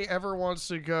anybody ever wants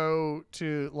to go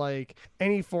to like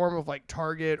any form of like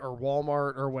Target or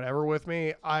Walmart or whatever with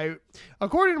me,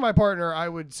 according to my partner, I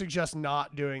would suggest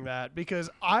not doing that because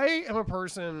I am a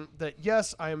person that,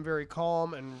 yes, I am very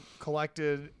calm and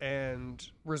collected and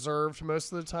reserved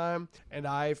most of the time, and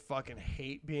I fucking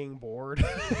hate being bored.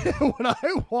 When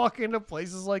I walk into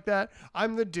places like that,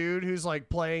 I'm the dude who's like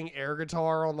playing air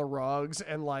guitar on the rugs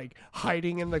and like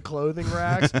hiding in the clothing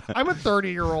racks. I'm a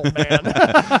 30-year-old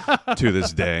man. To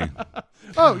this day.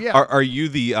 Oh, yeah. Are you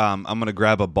the, I'm going to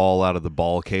grab a ball out of the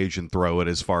ball cage and throw it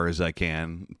as far as I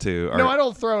can to... No, I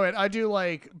don't throw it. I do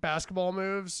like basketball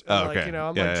moves. And, okay. Like, you know,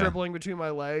 I'm like dribbling between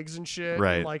my legs and shit.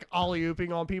 Right. And, like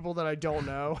alley-ooping on people that I don't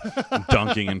know.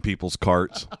 Dunking in people's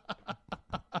carts.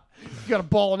 You got a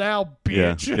ball now,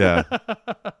 bitch. Yeah.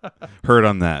 Heard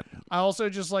on that. I also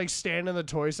just like stand in the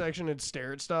toy section and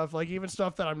stare at stuff, like even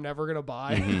stuff that I'm never gonna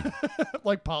buy,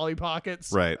 like Polly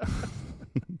Pockets. Right.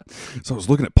 So I was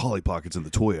looking at Polly Pockets in the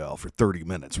toy aisle for 30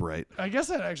 minutes, right? I guess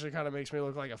that actually kind of makes me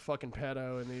look like a fucking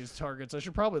pedo in these Targets. I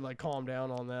should probably like calm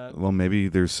down on that. Well, maybe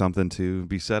there's something to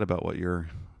be said about what your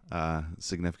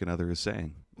significant other is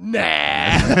saying.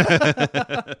 Nah.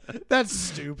 That's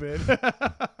stupid.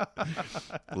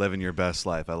 Living your best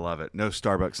life. I love it. No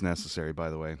Starbucks necessary, by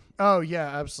the way. Oh,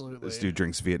 yeah, absolutely. This dude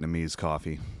drinks Vietnamese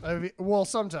coffee. Well,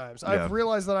 sometimes. Yeah. I've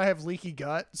realized that I have leaky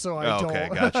gut, so I don't. Okay,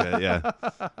 gotcha. Yeah.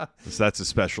 So that's a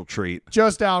special treat.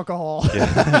 Just alcohol.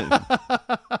 Yeah.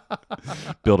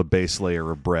 Build a base layer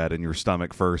of bread in your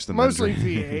stomach first. And Mostly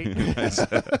then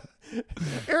V8.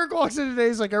 Eric walks in today,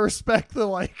 he's like, I respect the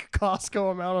like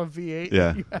Costco amount of V8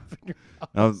 that you have in your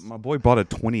house. My boy bought a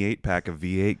 28-pack of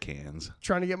V8 cans.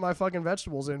 Trying to get my fucking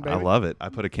vegetables in, baby. I love it. I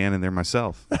put a can in there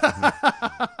myself.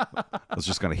 I was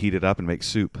just going to heat it up and make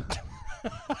soup.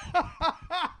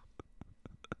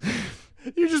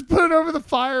 You just put it over the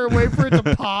fire and wait for it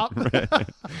to pop.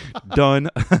 Done.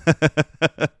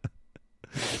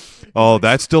 Oh,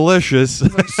 that's delicious.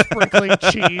 Like sprinkling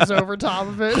cheese over top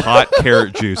of it. Hot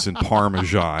carrot juice and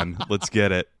Parmesan. Let's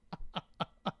get it.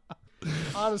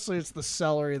 Honestly, it's the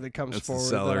celery that comes It's forward. the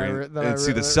celery.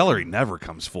 The the celery never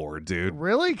comes forward, dude.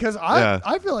 Really? Because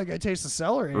I feel like I taste the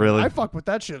celery. Really? I fuck with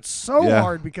that shit so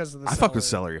hard because of the I celery. fuck with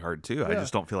celery hard too. I Yeah.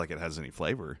 just don't feel like it has any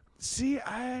flavor. See, you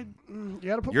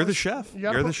gotta put. You're more, the chef.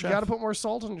 You're the chef. You gotta put more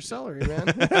salt on your celery,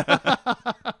 man.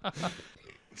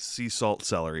 Sea salt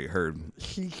celery, heard.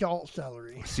 Salt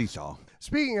celery. Sea salt.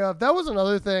 Speaking of, that was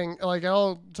another thing. Like,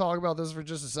 I'll talk about this for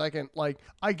just a second. Like,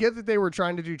 I get that they were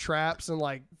trying to do traps and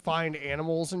like find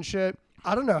animals and shit.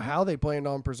 I don't know how they planned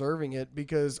on preserving it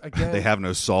because, again, They have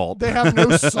no salt. They have no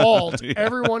salt. Yeah.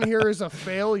 Everyone here is a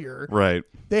failure. Right.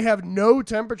 They have no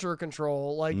temperature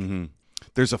control. Like,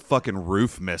 There's a fucking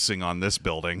roof missing on this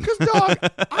building. because, dog,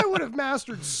 I would have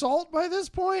mastered salt by this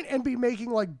point and be making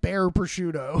like bear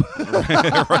prosciutto.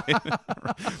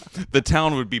 Right. The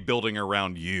town would be building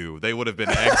around you. They would have been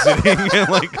exiting and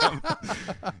like,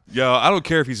 yo, I don't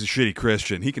care if he's a shitty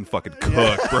Christian. He can fucking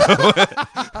cook,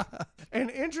 bro. And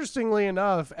interestingly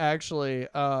enough, actually,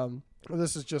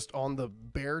 this is just on the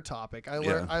bear topic.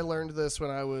 I learned this when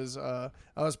I was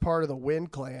part of the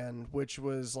Wind Clan, which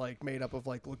was like made up of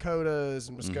like Lakotas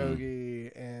and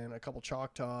Muskogee and a couple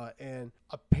Choctaw. And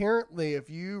apparently, if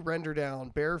you render down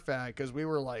bear fat, because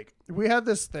we had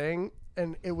this thing,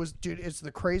 and it was, dude, it's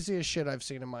the craziest shit I've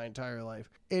seen in my entire life.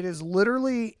 It is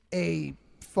literally a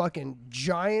fucking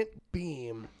giant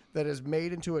beam that is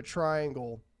made into a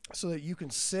triangle so that you can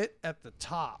sit at the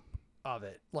top of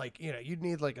it. Like, you know, you'd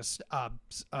need like a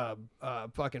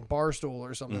fucking bar stool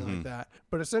or something like that.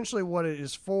 But essentially what it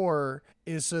is for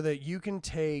is so that you can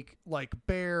take like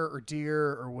bear or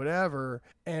deer or whatever,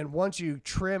 and once you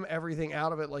trim everything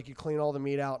out of it, like you clean all the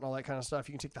meat out and all that kind of stuff,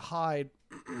 you can take the hide,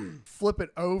 flip it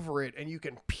over it, and you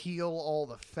can peel all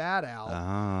the fat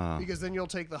out. Because then you'll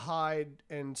take the hide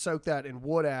and soak that in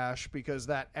wood ash, because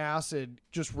that acid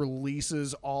just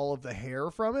releases all of the hair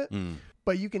from it.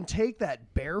 But you can take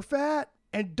that bear fat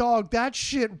and, dog, that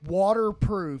shit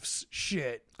waterproofs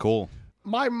shit. Cool.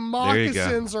 My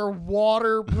moccasins are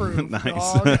waterproof. Nice.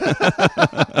 Dog.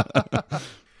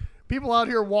 People out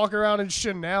here walk around in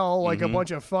Chanel like a bunch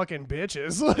of fucking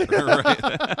bitches.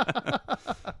 Right.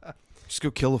 Just go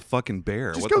kill a fucking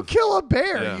bear. Just go kill a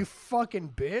bear, Yeah. you fucking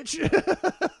bitch.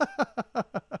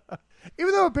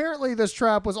 Even though apparently this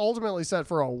trap was ultimately set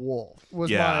for a wolf.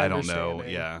 I don't know.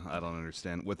 Yeah, I don't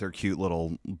understand. With their cute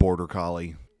little border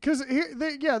collie. Because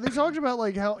they talked about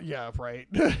like how, right.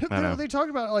 They talked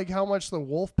about like how much the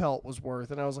wolf pelt was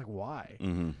worth, and I was like, why?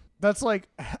 That's like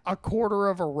a quarter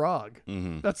of a rug.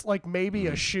 That's like maybe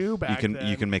a shoe back then.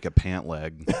 You can make a pant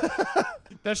leg.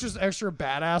 That's just extra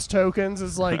badass tokens.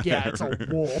 It's like, yeah, it's a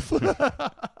wolf.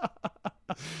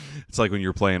 It's like when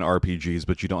you're playing RPGs,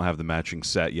 but you don't have the matching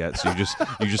set yet, so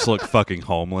you just look fucking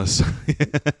homeless.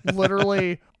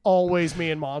 Literally, always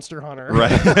me and Monster Hunter.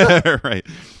 Right, right.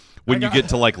 When you get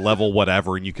to like level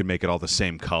whatever and you can make it all the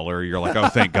same color, you're like, oh,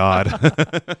 thank God.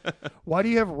 Why do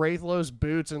you have Wraithlow's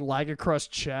boots and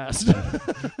Lagacrust chest?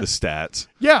 The stats.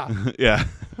 Yeah. Yeah.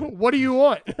 What do you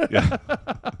want? Yeah.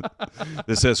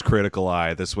 This has critical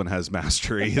eye. This one has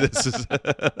mastery. This is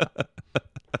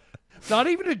Not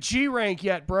even a G rank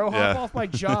yet, bro. Hop off my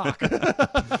jock.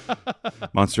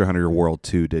 Monster Hunter World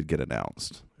 2 did get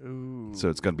announced. Ooh. So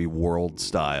it's going to be world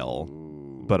style,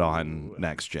 but on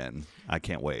next gen. I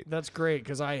can't wait. That's great,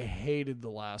 because I hated the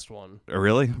last one. Oh,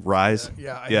 really? Rise?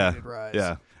 Yeah, I hated Rise.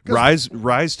 Yeah.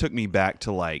 Rise took me back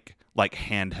to like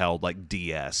handheld, like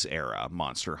DS era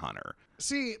Monster Hunter.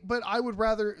 See, but I would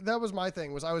rather, that was my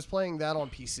thing, was I was playing that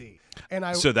on PC.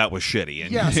 And so that was shitty.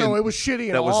 And, yeah, so it was shitty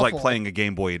and that was awful. like playing a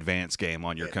Game Boy Advance game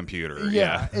on your computer.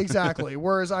 Yeah, exactly.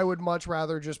 Whereas I would much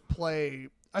rather just play,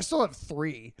 I still have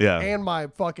 3. Yeah. And my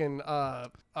fucking,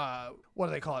 what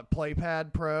do they call it?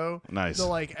 PlayPad Pro. Nice. The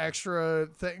like extra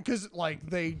thing, because like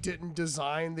they didn't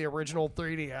design the original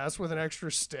 3DS with an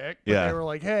extra stick. But Yeah. they were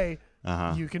like, hey,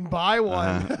 you can buy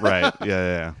one. Right.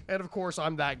 Yeah. And of course,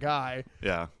 I'm that guy.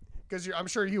 Yeah. Because I'm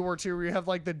sure you were too, where you have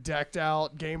like the decked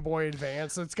out Game Boy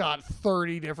Advance that's got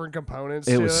 30 different components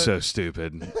to it. It was so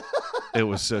stupid. It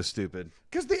was so stupid.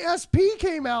 Because the SP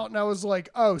came out and I was like,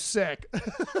 oh, sick.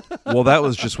 Well, that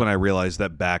was just when I realized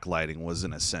that backlighting was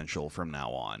an essential from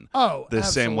now on. Oh, the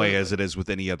same way absolutely. as it is with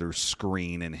any other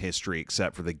screen in history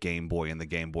except for the Game Boy and the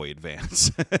Game Boy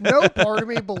Advance. No part of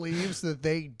me believes that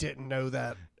they didn't know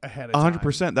that ahead of time.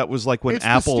 100%. That was like when It's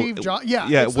Apple, the Steve Jobs. Yeah,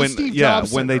 it's when the Steve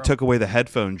Jobs when they syndrome. took away the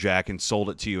headphone jack and sold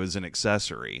it to you as an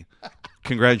accessory.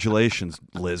 Congratulations,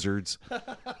 lizards.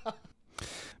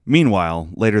 Meanwhile,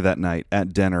 later that night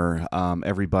at dinner,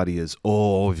 everybody is,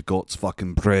 oh, we've got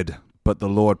fucking bread, but the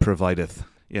Lord provideth.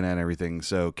 and everything.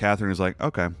 So Catherine is like,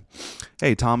 okay,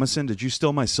 hey, Thomason, did you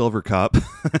steal my silver cup?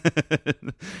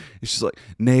 And she's like,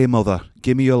 nay, mother,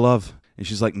 give me your love. And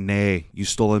she's like, nay, you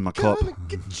stole in my cup.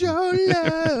 Get your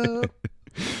love.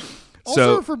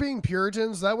 Also, for being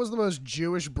Puritans, that was the most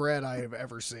Jewish bread I have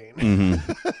ever seen.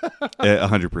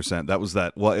 100%. That was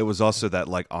that. Well, it was also that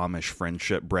like Amish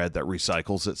friendship bread that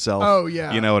recycles itself. Oh,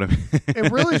 yeah. You know what I mean?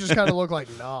 It really just kind of looked like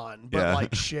naan, but like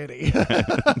shitty.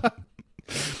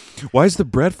 Why is the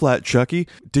bread flat, Chucky?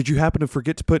 Did you happen to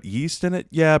forget to put yeast in it?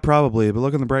 Yeah, probably. But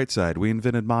look on the bright side. We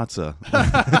invented matzah.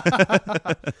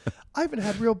 I haven't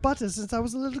had real butter since I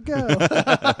was a little girl.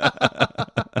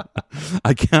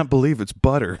 I can't believe it's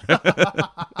butter.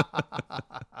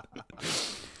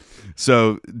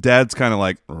 So Dad's kind of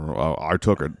like, I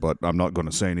took it, but I'm not going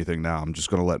to say anything now. I'm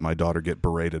just going to let my daughter get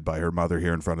berated by her mother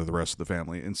here in front of the rest of the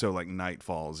family. And so like night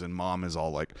falls and Mom is all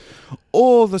like,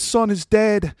 oh, the son is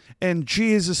dead and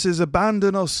Jesus has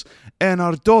abandoned us and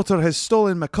our daughter has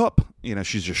stolen my cup. You know,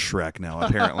 she's just Shrek now,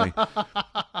 apparently.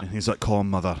 And he's like, calm,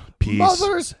 mother, peace.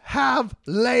 Mothers have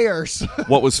layers.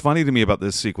 What was funny to me about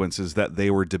this sequence is that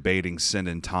they were debating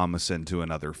sending Thomason to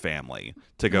another family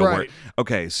to go Right. work.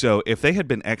 Okay, so if they had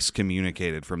been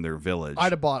excommunicated from their village,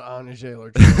 I'd have bought Anya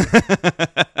Taylor.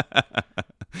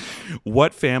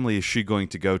 what family is she going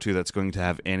to go to that's going to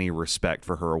have any respect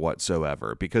for her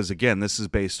whatsoever? Because again, this is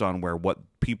based on where what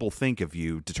people think of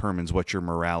you determines what your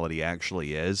morality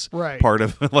actually is. Right. Part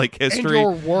of like history.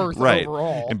 And your worth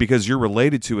overall. And because you're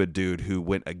related to a dude who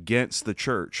went against the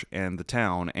church and the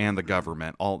town and the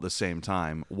government all at the same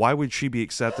time, why would she be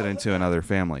accepted into another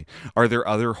family? Are there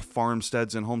other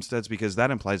farmsteads and homesteads? Because that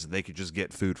implies that they could just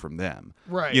get food from them.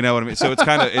 Right. You know what I mean? So it's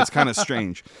kind of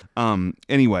strange.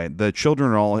 Anyway, the children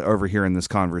are all over here in this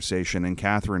conversation, and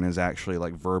Catherine is actually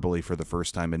like verbally for the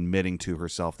first time admitting to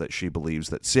herself that she believes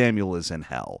that Samuel is in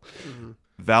hell. Mm-hmm.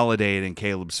 Validating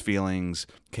Caleb's feelings,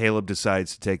 Caleb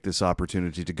decides to take this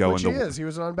opportunity to go Which into. he is. He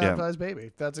was an unbaptized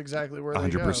baby. That's exactly where they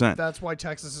 100%. go. That's why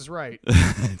Texas is right.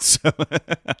 So,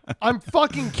 I'm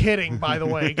fucking kidding, by the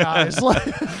way, guys. Like,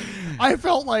 I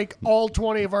felt like all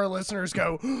 20 of our listeners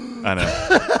go.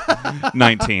 I know.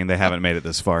 19, they haven't made it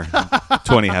this far.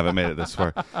 20 haven't made it this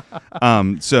far.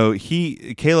 So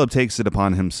Caleb takes it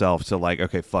upon himself to like,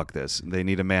 okay, fuck this. They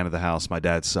need a man of the house. My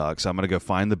dad sucks. I'm gonna go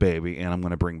find the baby and I'm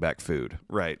gonna bring back food.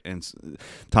 Right. And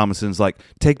Thomason's like,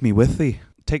 take me with thee.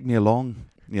 Take me along.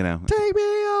 You know. Take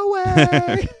me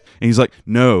away. And he's like,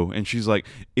 no. And she's like,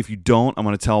 if you don't, I'm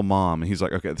going to tell Mom. And he's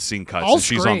like, okay, the scene cuts. I'll and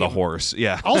she's on the scream. horse.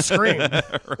 Yeah. I'll scream.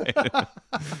 Right.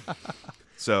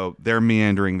 So they're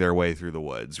meandering their way through the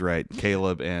woods, right?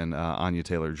 Caleb and Anya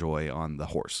Taylor-Joy on the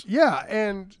horse. Yeah,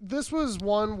 and this was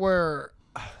one where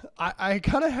I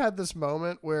kind of had this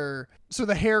moment where, so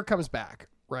the hair comes back,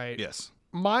 right? Yes.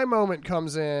 My moment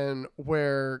comes in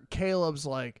where Caleb's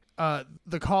like,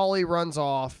 the collie runs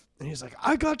off, and he's like,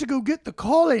 I got to go get the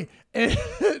collie. And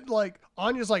like,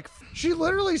 Anya's like, she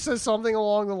literally says something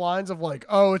along the lines of like,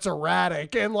 oh, it's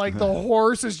erratic. And like the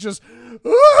horse is just,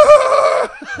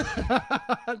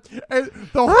 and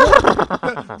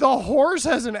the horse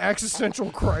has an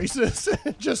existential crisis.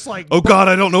 Just like, Oh, God,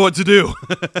 I don't know what to do.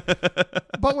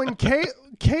 but when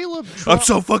Caleb, I'm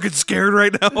so fucking scared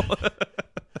right now.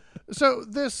 so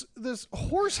this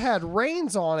horse had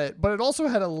reins on it, but it also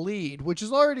had a lead, which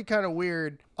is already kind of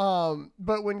weird.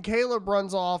 But when Caleb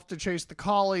runs off to chase the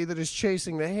collie that is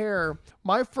chasing the hare,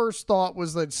 my first thought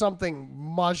was that something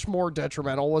much more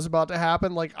detrimental was about to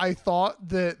happen. Like, I thought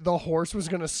that the horse was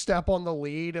going to step on the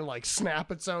lead and like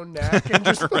snap its own neck and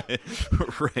just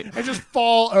Right. and just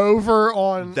fall over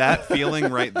on That feeling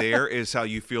right there is how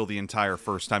you feel the entire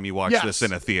first time you watch Yes. this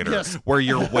in a theater, Yes. where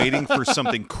you're waiting for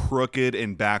something crooked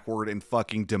and backward and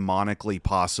fucking demonically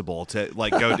possible to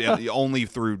like go down, only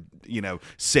through,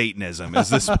 Satanism is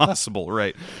this possible,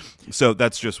 right? So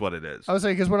that's just what it is. I was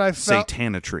saying, because when I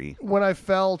Satanatry.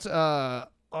 felt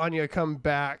Anya come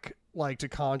back like to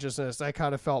consciousness, I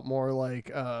kind of felt more like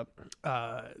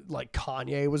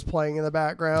Kanye was playing in the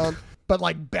background, but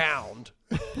like Bound.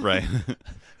 Right.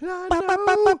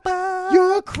 I know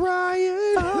you're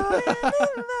crying.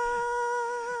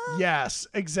 Yes,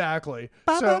 exactly.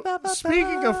 So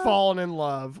speaking of falling in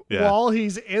love, Yeah. while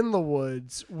he's in the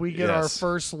woods, we get our Yes.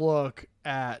 first look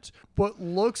at what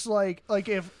looks like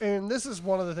and this is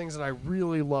one of the things that I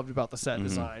really loved about the set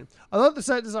design. I thought the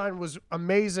set design was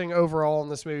amazing overall in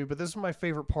this movie, but this is my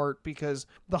favorite part because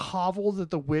the hovel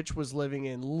that the witch was living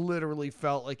in literally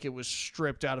felt like it was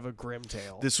stripped out of a grim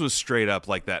tale. This was straight up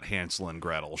like that Hansel and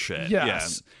Gretel shit.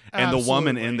 Yes, Yeah. And the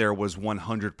woman absolutely. in there was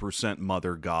 100%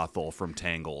 Mother Gothel from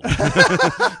Tangled.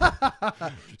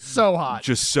 So hot.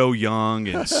 Just so young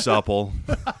and supple.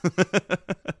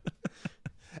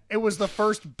 was the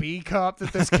first B cup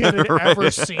that this kid had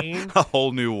ever seen. A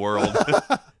whole new world.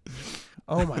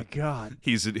 Oh my God.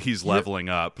 He's leveling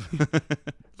up.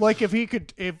 Like if he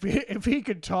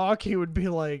could talk, he would be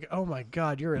like, "Oh my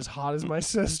God, you're as hot as my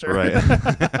sister." Right.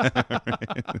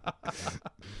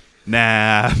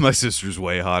 Nah, my sister's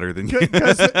way hotter than you.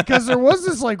 Because there was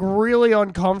this like really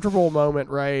uncomfortable moment,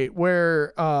 right,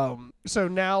 where so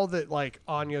now that like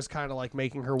Anya's kind of like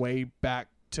making her way back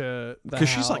to the house. Because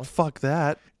she's like, fuck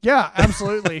that. Yeah,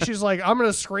 absolutely. She's like, I'm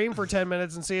gonna scream for 10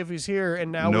 minutes and see if he's here,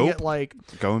 and now we get like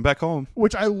going back home,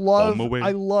 which I love. Home away.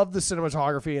 I love the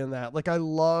cinematography in that. Like I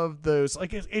love those.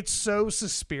 Like it's so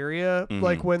Suspiria.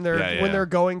 Like when they're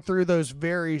going through those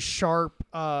very sharp,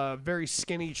 very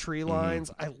skinny tree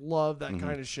lines. I love that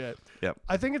kind of shit. Yep.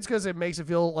 I think it's because it makes it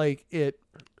feel like it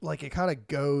kind of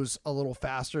goes a little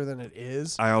faster than it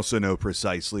is. I also know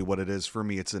precisely what it is for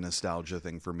me. It's a nostalgia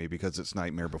thing for me because it's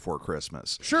Nightmare Before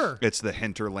Christmas. Sure. It's the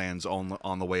hinterlands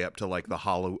on the way up to like the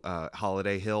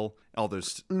Holiday Hill. All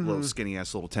those little skinny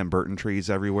ass little Tim Burton trees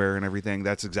everywhere and everything.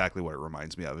 That's exactly what it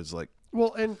reminds me of. It's like,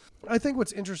 well, and I think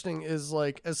what's interesting is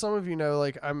like, as some of you know,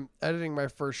 like I'm editing my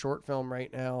first short film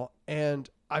right now, and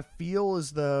I feel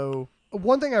as though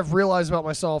one thing I've realized about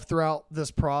myself throughout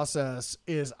this process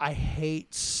is I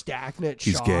hate stagnant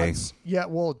He's shots. gay. Yeah,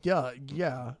 well,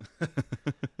 yeah.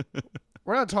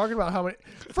 We're not talking about how many.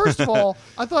 First of all,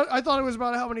 I thought it was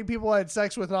about how many people I had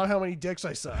sex with, not how many dicks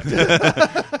I sucked.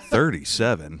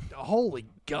 37. Holy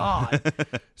God!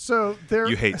 So there.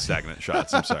 You hate stagnant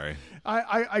shots. I'm sorry.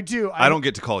 I do. I don't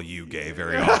get to call you gay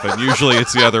very often. Usually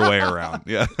it's the other way around.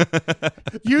 Yeah.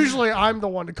 Usually I'm the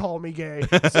one to call me gay.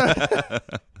 So,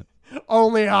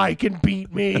 only I can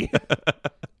beat me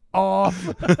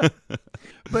off.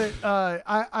 But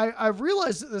I've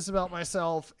realized this about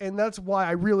myself, and that's why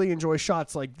I really enjoy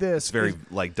shots like this. It's very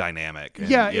like dynamic. And,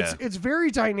 it's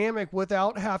very dynamic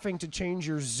without having to change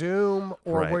your zoom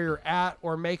or Right. where you're at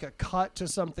or make a cut to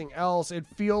something else. It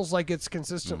feels like it's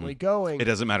consistently going. It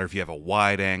doesn't matter if you have a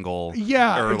wide angle,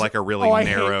 Yeah, or like a really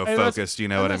narrow focused. You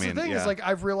know what I mean? The thing is, like,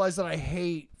 I've realized that I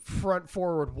hate front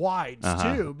forward wides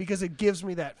too, because it gives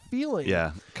me that feeling.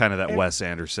 Yeah, kind of that Wes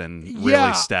Anderson,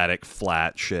 really static,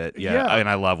 flat shit. Yeah, and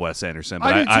I love Wes Anderson,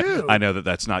 but I do too. I know that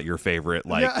that's not your favorite,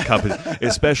 like,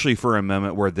 especially for a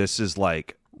moment where this is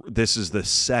the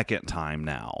second time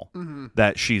now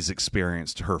that she's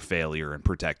experienced her failure in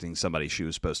protecting somebody she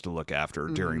was supposed to look after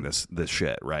during this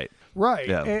shit, right? Right.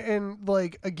 Yeah. And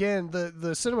like, again,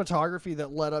 the cinematography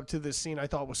that led up to this scene I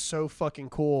thought was so fucking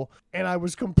cool. And I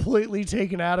was completely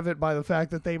taken out of it by the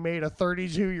fact that they made a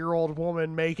 32-year-old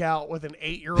woman make out with an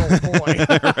 8-year-old boy.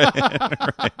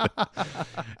 right.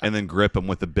 And then grip him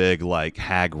with a big, like,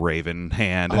 hag raven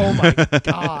hand. Oh my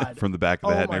God. From the back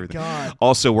of the head and everything. God.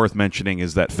 Also worth mentioning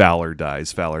is that Fowler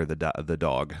dies. Fowler, the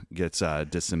dog, gets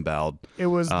disemboweled. It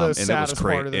was the saddest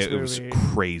part of this movie. It was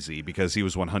crazy because he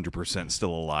was 100%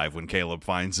 still alive when Caleb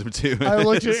finds him too. I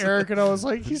looked at Eric and I was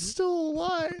like, he's still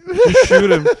alive.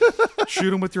 Shoot him.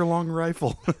 Shoot him with your long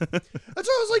rifle. That's why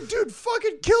I was like, dude,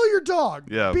 fucking kill your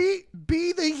dog. Yeah.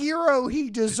 Be the hero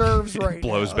he deserves right now.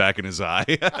 Blows back in his eye.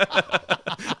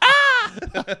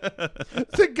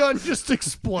 The gun just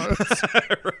explodes.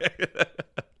 Right.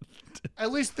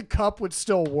 At least the cup would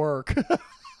still work.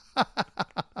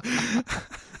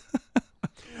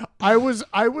 I was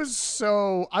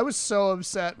so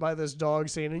upset by this dog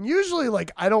scene, and usually,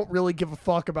 like, I don't really give a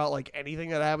fuck about like anything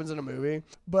that happens in a movie,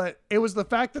 but it was the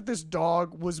fact that this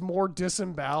dog was more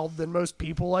disemboweled than most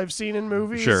people I've seen in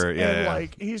movies. Sure, yeah, and yeah.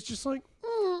 like he's just like,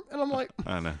 and I'm like,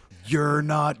 I know. You're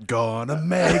not gonna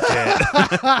make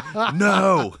it.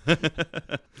 No.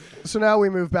 So now we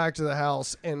move back to the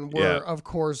house, and we're of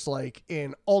course like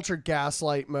in ultra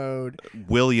gaslight mode.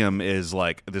 William is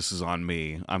like, this is on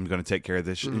me. I'm going to take care of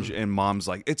this. And Mom's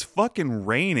like, it's fucking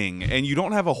raining and you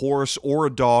don't have a horse or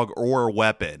a dog or a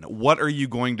weapon. What are you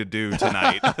going to do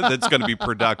tonight that's going to be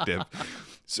productive?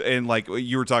 So, and like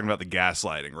you were talking about the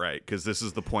gaslighting, right? Because this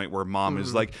is the point where Mom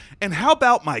is like, and how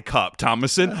about my cup,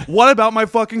 Thomason? What about my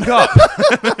fucking cup?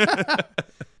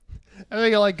 And then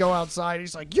you like go outside.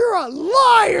 He's like, "You're a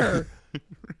liar."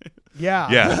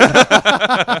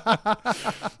 Yeah.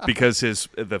 Because his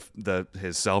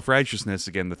self-righteousness,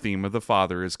 again, the theme of the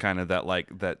father is kind of that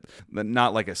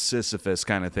not like a Sisyphus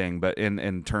kind of thing, but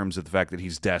in terms of the fact that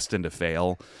he's destined to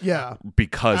fail. Yeah.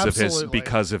 Because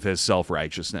of his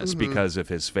self-righteousness, because of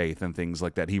his faith and things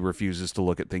like that. He refuses to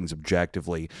look at things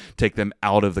objectively, take them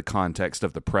out of the context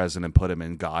of the present and put them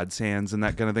in God's hands and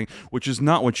that kind of thing, which is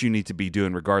not what you need to be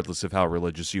doing regardless of how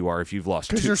religious you are if you've lost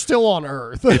because you're still on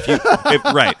earth.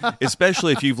 Right.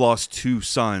 Especially if you've lost two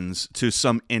sons to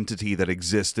some entity that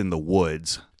exists in the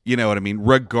woods. You know what I mean?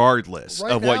 Regardless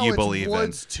Right of what now, you it's believe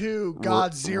Woods 2,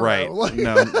 God Zero. Right.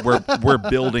 No, we're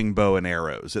building bow and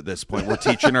arrows at this point. We're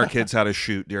teaching our kids how to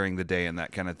shoot during the day and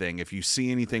that kind of thing. If you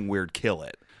see anything weird, kill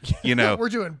it. You know, we're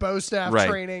doing bow staff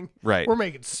training. Right. We're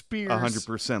making spears.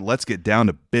 100%. Let's get down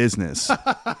to business.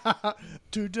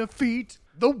 To defeat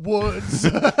the Woods.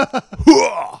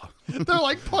 They're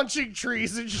like punching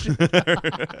trees and shit.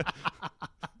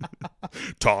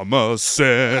 Thomas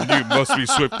said, "You must be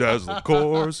swift as the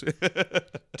course."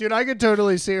 Dude, I could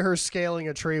totally see her scaling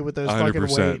a tree with those fucking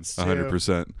weights.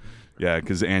 100%. Yeah,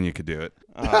 because Anya could do it.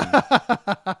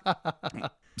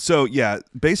 So, yeah,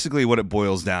 basically what it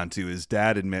boils down to is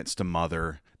Dad admits to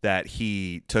Mother that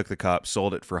he took the cup,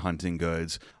 sold it for hunting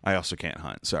goods. I also can't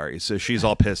hunt, sorry. So she's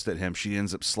all pissed at him. She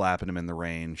ends up slapping him in the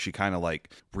rain. She kind of like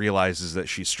realizes that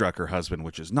she struck her husband,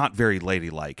 which is not very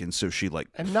ladylike, and so she like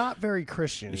and not very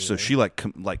Christian. So either. she like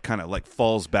kind of like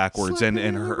falls backwards in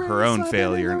her own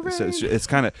failure. So it's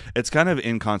kind of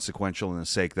inconsequential in the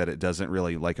sake that it doesn't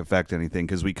really like affect anything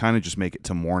because we kind of just make it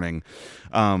to mourning.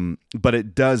 But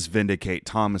it does vindicate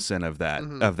Thomason of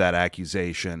that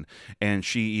accusation, and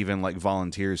she even like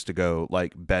volunteers to go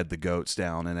like bed the goats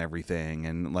down and everything,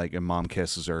 and like and Mom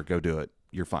kisses her, go do it,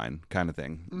 you're fine, kind of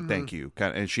thing. Thank you.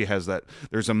 And she has that.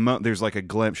 There's like a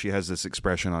glimpse. She has this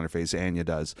expression on her face. Anya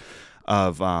does,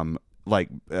 of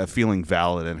feeling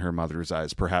valid in her mother's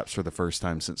eyes, perhaps for the first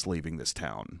time since leaving this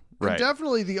town. Right. And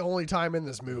definitely the only time in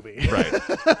this movie.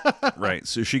 Right. Right.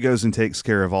 So she goes and takes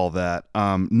care of all that.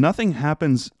 Nothing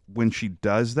happens when she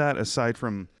does that aside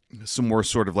from some more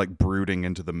sort of like brooding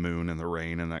into the moon and the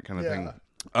rain and that kind of thing.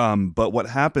 But what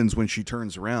happens when she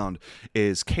turns around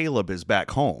is Caleb is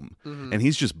back home and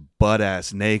he's just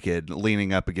butt-ass naked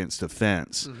leaning up against a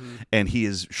fence and he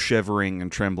is shivering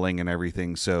and trembling and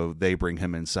everything. So they bring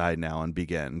him inside now and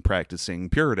begin practicing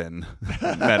Puritan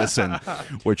medicine,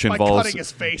 which involves cutting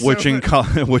his face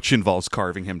which involves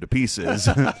carving him to pieces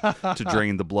to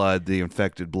drain the blood, the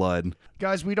infected blood.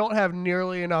 Guys, we don't have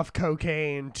nearly enough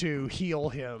cocaine to heal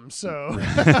him, so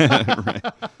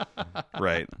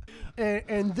Right.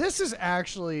 And this is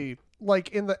actually like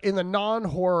in the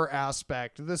non-horror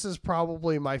aspect, this is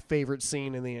probably my favorite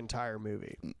scene in the entire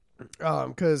movie.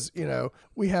 Because, you know,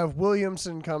 we have William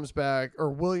comes back,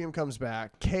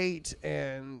 Kate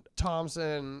and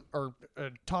Thomason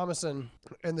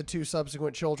and the two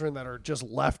subsequent children that are just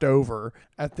left over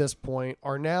at this point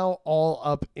are now all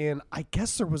up in, I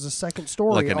guess there was a second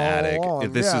story. Like an attic.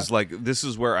 Along. This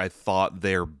is where I thought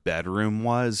their bedroom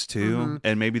was too.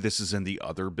 And maybe this is in the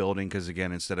other building because,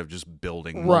 again, instead of just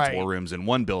building multiple rooms in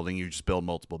one building, you just build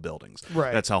multiple buildings.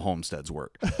 Right. That's how homesteads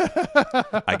work,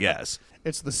 I guess.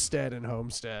 It's the stead and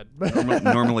homestead.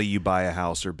 Normally you buy a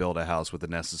house or build a house with the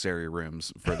necessary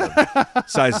rooms for the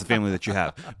size of the family that you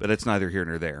have, but it's neither here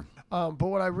nor there. But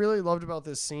what I really loved about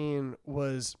this scene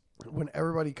was when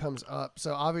everybody comes up.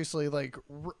 So obviously like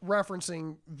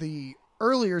referencing the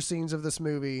earlier scenes of this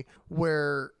movie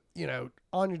where, you know,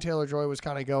 Anya Taylor-Joy was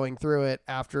kind of going through it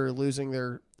after losing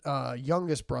their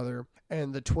youngest brother.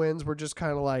 And the twins were just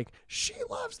kind of like, she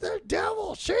loves the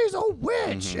devil. She's a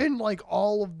witch. And like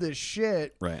all of this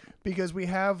shit. Right. Because we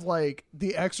have like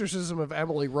the exorcism of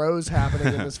Emily Rose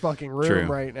happening in this fucking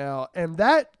room right now. And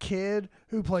that kid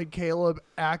who played Caleb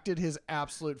acted his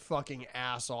absolute fucking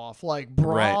ass off. Like,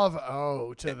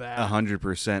 bravo to that.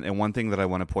 100%. And one thing that I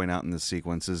want to point out in this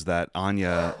sequence is that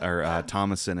Anya or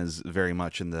Thomason is very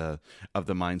much of the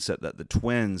mindset that the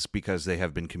twins, because they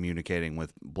have been communicating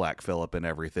with Black Phillip and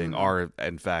everything, are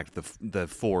in fact the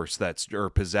force that's, or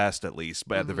possessed at least,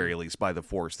 but at the very least by the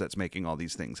force that's making all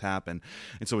these things happen.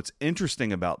 And so what's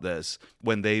interesting about this,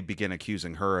 when they begin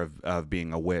accusing her of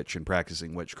being a witch and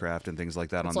practicing witchcraft and things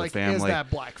like that on the family. Is that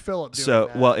Black Phillip doing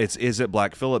that? Well, is it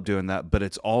Black Phillip doing that? But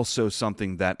it's also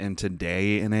something that in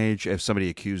today and age, if somebody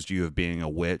accused you of being a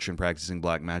witch and practicing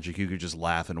black magic, you could just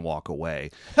laugh and walk away.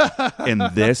 In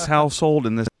this household,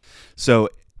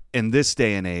 in this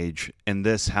day and age, in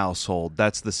this household,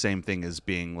 that's the same thing as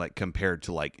being like compared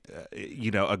to like,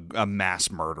 a mass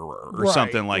murderer or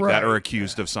something like that, or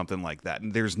accused of something like that.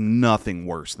 And there's nothing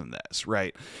worse than this,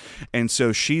 right? And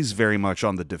so she's very much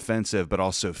on the defensive, but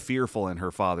also fearful in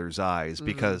her father's eyes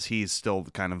because he's still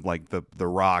kind of like the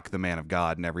rock, the man of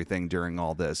God and everything during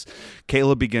all this.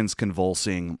 Caleb begins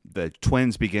convulsing. The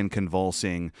twins begin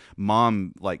convulsing.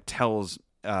 Mom like tells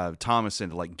Thomason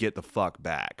to like get the fuck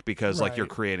back because like you're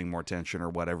creating more tension or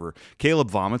whatever. Caleb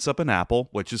vomits up an apple,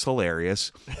 which is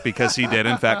hilarious because he did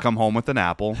in fact come home with an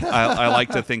apple. I like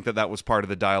to think that was part of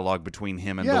the dialogue between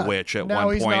him and the witch at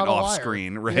one point off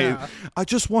screen, right? I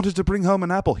just wanted to bring home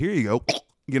an apple. Here you go.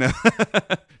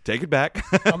 To take it back.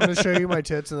 I'm going to show you my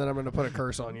tits, and then I'm going to put a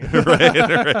curse on you.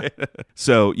 right.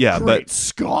 So yeah, Great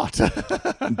Scott.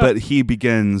 but he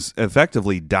begins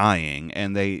effectively dying,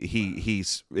 and he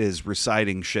is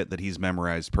reciting shit that he's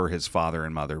memorized per his father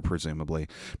and mother, presumably.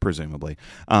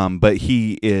 But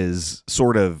he is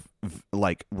sort of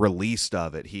like released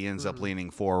of it. He ends up leaning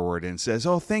forward and says,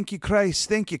 "Oh, thank you, Christ,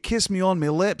 thank you, kiss me on my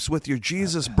lips with your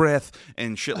Jesus breath,"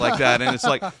 and shit like that. And it's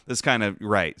like this kind of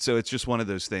right. So it's just one of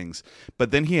those things.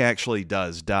 But then he actually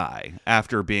does die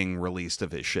after being released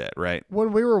of his shit, right?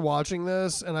 When we were watching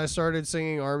this and I started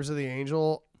singing Arms of the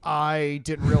Angel, I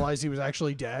didn't realize he was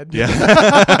actually dead. Yeah.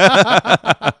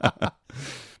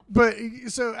 But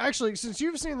so actually, since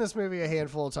you've seen this movie a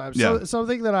handful of times, Yeah. so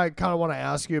something that I kind of want to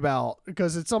ask you about,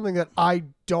 because it's something that I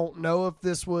don't know if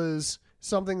this was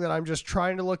something that I'm just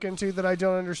trying to look into that I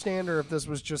don't understand, or if this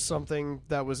was just something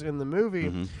that was in the movie.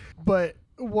 Mm-hmm. But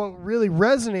what really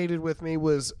resonated with me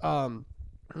was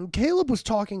Caleb was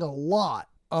talking a lot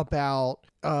about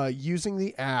using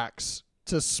the axe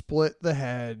to split the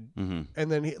head, and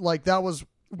then that was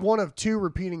one of two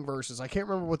repeating verses. I can't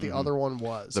remember what the other one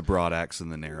was. The broad axe and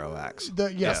the narrow axe.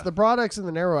 The broad axe and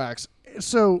the narrow axe.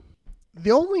 So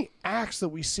the only axe that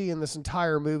we see in this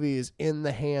entire movie is in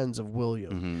the hands of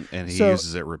William. And he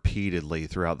uses it repeatedly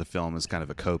throughout the film as kind of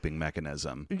a coping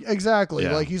mechanism. Exactly.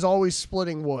 Yeah. Like he's always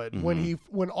splitting wood. When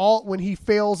he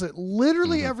fails at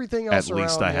literally everything else At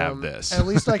least around I have him, this. At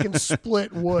least I can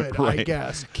split wood, Right. I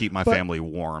guess. Keep my family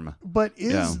warm. But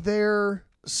is there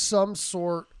some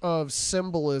sort of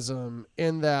symbolism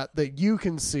in that you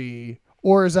can see,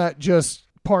 or is that just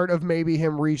part of maybe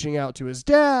him reaching out to his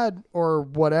dad or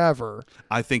whatever?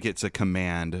 I think it's a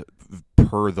command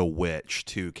per the witch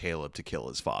to Caleb to kill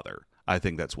his father. I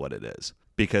think that's what it is,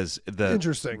 because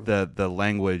the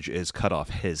language is cut off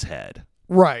his head,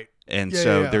 right? And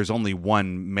there's only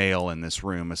one male in this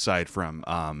room aside from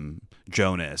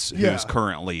Jonas, who's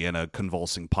currently in a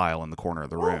convulsing pile in the corner of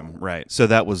the room, right? So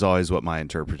that was always what my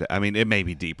interpretation. I mean, it may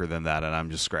be deeper than that, and I'm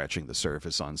just scratching the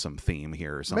surface on some theme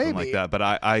here or something like that. But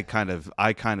I kind of,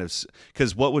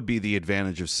 because what would be the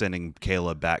advantage of sending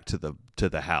Caleb back to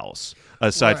the house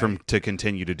aside from to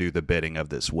continue to do the bidding of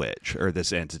this witch or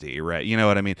this entity, right? You know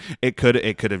what I mean? It could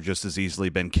have just as easily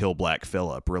been kill Black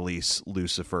Phillip, release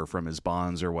Lucifer from his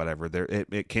bonds or whatever.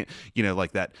 It can't,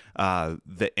 like that.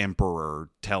 The Emperor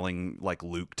telling like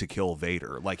Luke to kill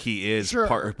Vader, like he is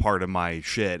part of my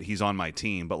shit. He's on my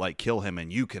team, but like kill him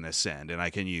and you can ascend, and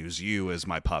I can use you as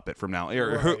my puppet from now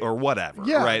or whatever.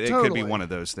 Yeah, right? Totally. It could be one of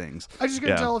those things. I just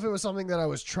couldn't tell if it was something that I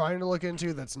was trying to look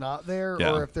into that's not there,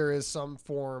 or if there is some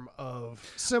form of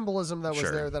symbolism that was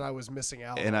there that I was missing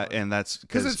out on. And that's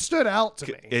because it stood out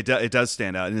to me. It does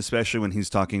stand out, and especially when he's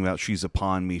talking about she's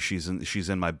upon me, she's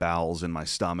in my bowels, in my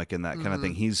stomach, and that kind of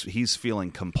thing. He's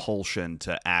feeling compulsion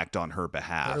to act on her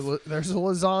behalf. There's a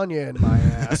lasagna in my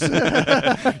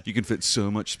ass. You can fit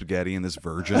so much spaghetti in this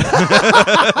virgin.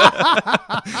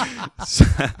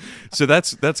 so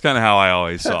that's kind of how I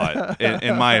always saw it,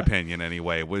 in my opinion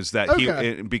anyway, was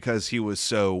that because he was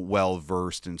so well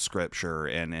versed in scripture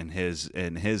and in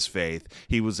his faith,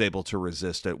 he was able to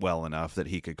resist it well enough that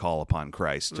he could call upon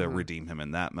Christ to redeem him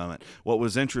in that moment. What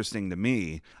was interesting to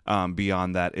me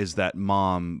beyond that is that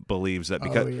Mom believes that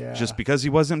because he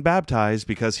wasn't baptized,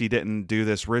 because he didn't do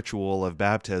this ritual of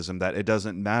baptism, that it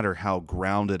doesn't matter how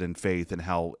grounded in faith and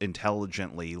how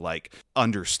intelligently like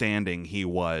understanding he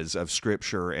was of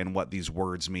scripture and what these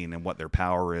words mean and what their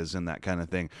power is and that kind of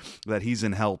thing, that he's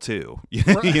in hell too. You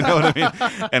know what I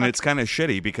mean? And it's kind of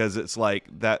shitty because it's like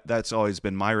that's always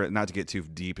been not to get too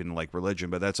deep in like religion,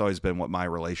 but that's always been what my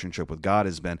relationship with God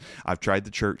has been. I've tried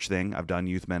the church thing. I've done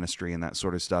youth ministry and that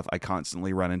sort of stuff. I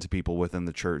constantly run into people within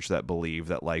the church that believe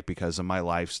that like because of my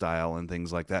lifestyle and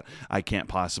things like that, I can't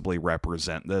possibly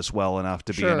represent this well enough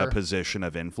to be in a position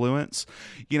of influence,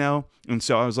 And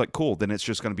so I was like, cool, then it's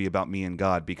just going to be about me and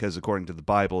God, because according to the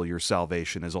Bible, your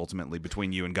salvation is ultimately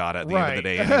between you and God at the end of the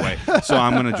day anyway. So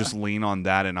I'm going to just lean on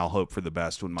that, and I'll hope for the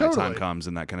best when my time comes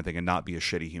and that kind of thing, and not be a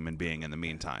shitty human being in the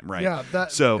meantime, right? Yeah,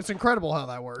 it's incredible how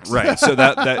that works. Right. So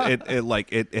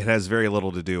it has very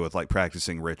little to do with like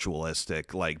practicing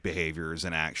ritualistic like behaviors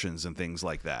and actions and things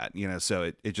like that, so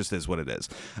it just is what it is.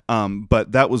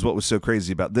 But that was what was so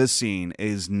crazy about this scene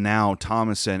is now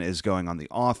Thomason is going on the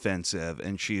offensive,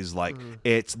 and she's like,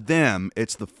 it's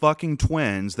the fucking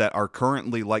twins that are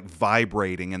currently like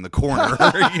vibrating in the corner.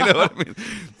 You know what I mean?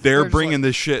 They're bringing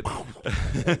this shit.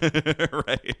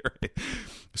 right.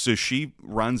 So she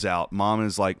runs out. Mom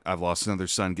is like, I've lost another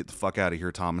son. Get the fuck out of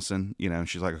here, Thomason.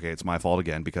 She's like, okay, it's my fault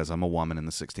again because I'm a woman in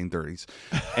the 1630s.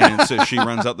 And so she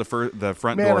runs out the front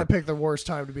door. Man, I picked the worst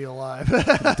time to be alive.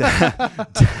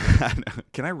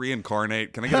 Can I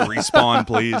reincarnate? Can I get a respawn,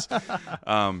 please?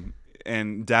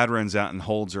 And Dad runs out and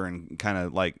holds her and kind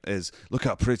of like look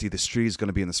how pretty this tree is going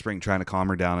to be in the spring, trying to calm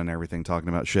her down and everything, talking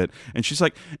about shit. And she's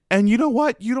like, and you know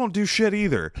what? You don't do shit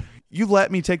either. You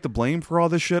let me take the blame for all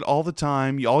this shit all the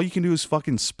time. All you can do is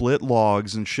fucking split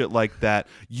logs and shit like that.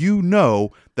 You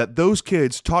know that those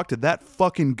kids talk to that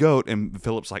fucking goat. And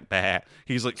Philip's like, bah.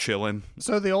 He's like chilling.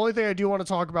 So the only thing I do want to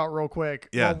talk about real quick,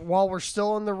 while we're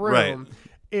still in the room,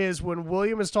 is when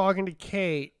William is talking to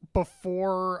Kate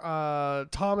before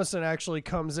Thomason actually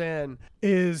comes in,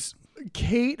 is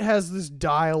Kate has this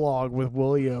dialogue with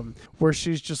William where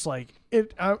she's just like,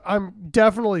 I'm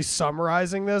definitely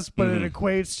summarizing this, but it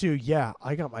equates to,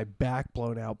 I got my back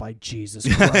blown out by Jesus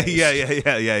Christ.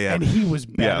 yeah. And he was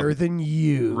better than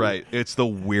you. Right. It's the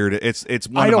weirdest. It's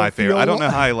one of my favorite. I don't know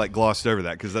how I like glossed over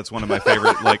that because that's one of my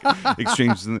favorite like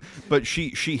exchanges. But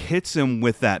she hits him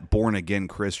with that born again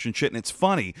Christian shit, and it's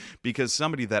funny because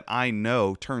somebody that I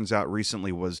know turns out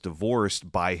recently was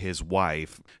divorced by his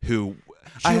wife, who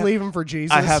leave him for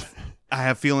Jesus. I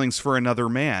have feelings for another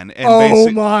man.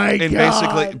 And my God.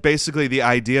 And basically the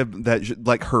idea that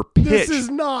like her pitch. This is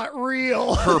not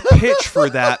real. Her pitch for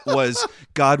that was,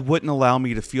 God wouldn't allow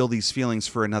me to feel these feelings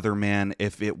for another man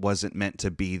if it wasn't meant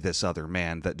to be this other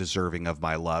man that deserving of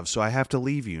my love. So I have to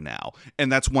leave you now.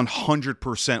 And that's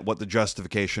 100% what the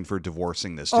justification for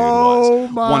divorcing this dude was.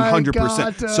 100%.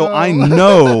 God, so I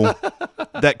know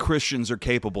that Christians are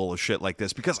capable of shit like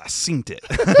this because I seen it.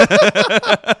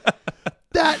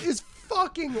 That is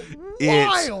fucking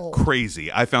wild. It's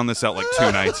crazy. I found this out like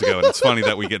 2 nights ago, and it's funny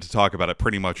that we get to talk about it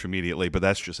pretty much immediately, but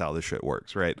that's just how this shit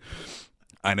works, right?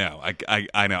 I know.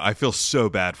 I know. I feel so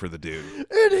bad for the dude.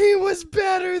 And he was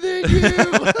better than you.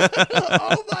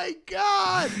 Oh my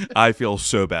God. I feel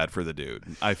so bad for the dude.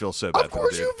 I feel so bad for the dude. Of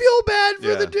course you feel bad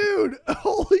for the dude.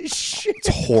 Holy shit.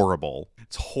 It's horrible.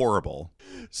 It's horrible.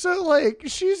 So like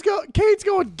Kate's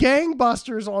going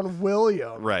gangbusters on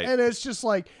William. Right. And it's just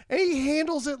like, and he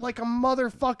handles it like a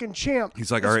motherfucking champ.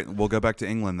 He's like, all right, we'll go back to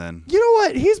England then. You know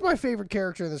what? He's my favorite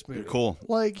character in this movie. Cool.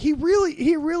 Like he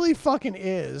really fucking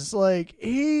is. Like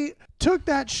he took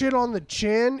that shit on the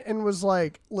chin and was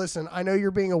like, listen, I know you're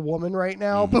being a woman right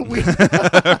now, but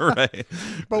right.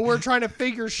 But we're trying to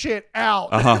figure shit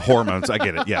out. Hormones. I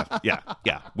get it. Yeah.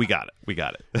 We got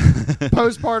it.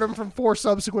 Postpartum from 4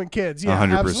 subsequent kids. Yeah,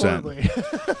 100%. Absolutely.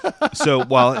 So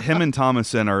while him and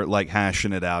Thomason are like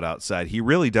hashing it out outside, he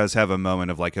really does have a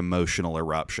moment of like emotional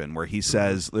eruption where he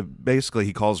says, basically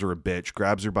he calls her a bitch,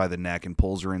 grabs her by the neck and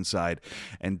pulls her inside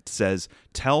and says,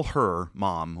 tell her,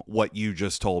 Mom, what you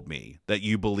just told me, that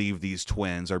you believe these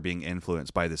twins are being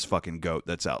influenced by this fucking goat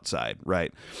that's outside,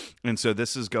 right? And so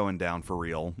this is going down for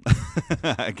real.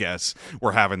 I guess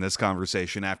we're having this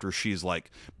conversation after she's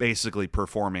like basically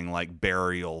performing like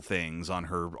burial things on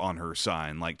her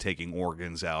son, like taking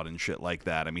organs out and shit like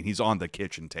that. I mean, he's on the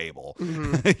kitchen table.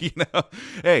 You know,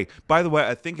 hey, by the way,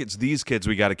 I think it's these kids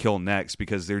we got to kill next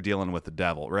because they're dealing with the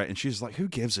devil, right? And she's like, who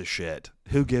gives a shit?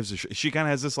 Who gives a shit? She kind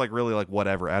of has this like really like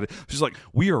whatever attitude. She's like,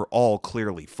 we are all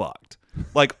clearly fucked.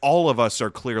 Like all of us are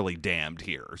clearly damned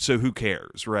here. So who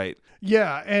cares, right?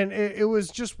 Yeah, and it was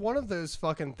just one of those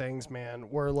fucking things, man,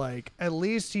 where like at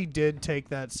least he did take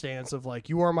that stance of like,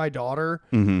 you are my daughter.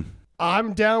 Mm-hmm.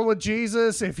 I'm down with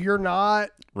Jesus. If you're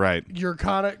not, right, you're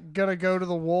kind of gonna go to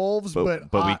the wolves.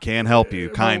 But we can help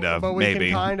you, kind of. But we maybe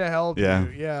can kind of help you.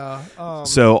 Yeah.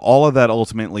 So all of that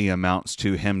ultimately amounts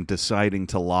to him deciding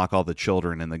to lock all the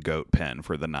children in the goat pen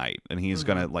for the night, and he's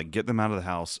gonna like get them out of the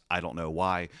house. I don't know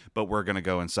why, but we're gonna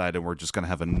go inside and we're just gonna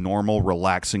have a normal,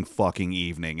 relaxing fucking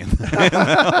evening in the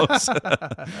house.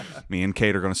 Me and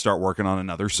Kate are gonna start working on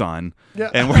another son.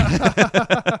 Yeah. And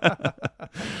we're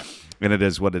and it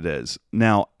is what it is.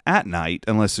 Now, at night,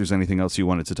 unless there's anything else you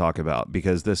wanted to talk about,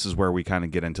 because this is where we kind of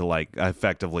get into like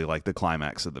effectively like the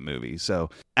climax of the movie.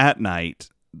 So at night,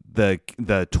 the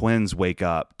twins wake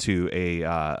up to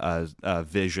a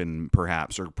vision,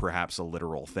 perhaps, or perhaps a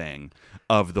literal thing,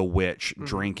 of the witch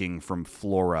drinking from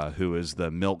Flora, who is the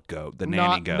milk goat, the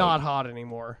nanny goat. Not hot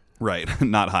anymore. Right.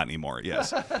 Not hot anymore,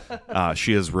 yes.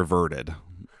 She is reverted.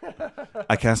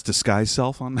 I cast disguise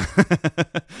self on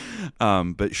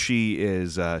but she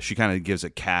is she kind of gives a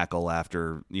cackle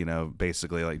after, you know,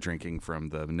 basically like drinking from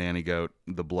the nanny goat,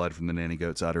 the blood from the nanny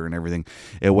goat's udder and everything.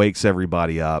 It wakes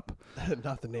everybody up.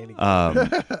 Not the nanny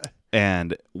goat.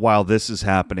 And while this is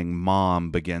happening, Mom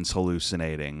begins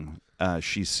hallucinating.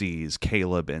 She sees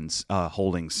Caleb and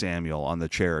holding Samuel on the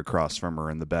chair across from her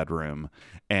in the bedroom,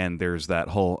 and there's that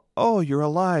whole, oh, you're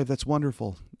alive, that's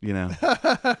wonderful, you know.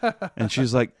 And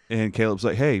she's like, and Caleb's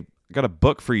like, hey, I got a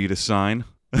book for you to sign.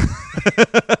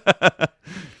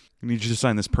 I need you to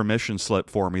sign this permission slip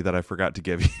for me that I forgot to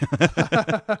give you.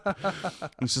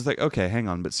 And she's like, okay, hang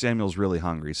on. But Samuel's really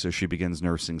hungry, so she begins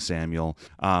nursing Samuel.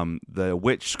 The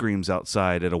witch screams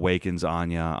outside. It awakens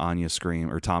Anya. Anya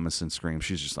screams, or Thomason screams.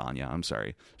 She's just Anya. I'm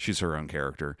sorry. She's her own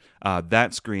character.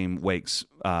 That scream wakes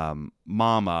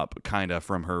Mom up kind of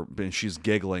from her, and she's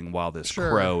giggling while this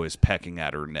crow is pecking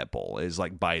at her nipple, is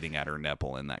like biting at her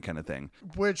nipple and that kind of thing.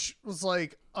 Which was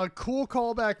like a cool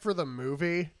callback for the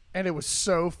movie. And it was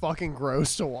so fucking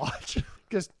gross to watch.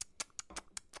 Because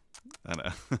I know.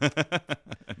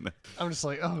 I'm just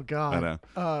like, oh God. I know.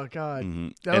 Oh God. Mm-hmm.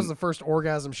 That was the first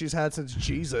orgasm she's had since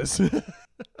Jesus.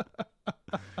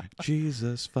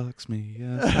 Jesus fucks me.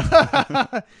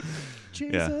 Yes.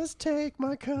 Jesus, take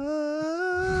my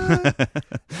cum.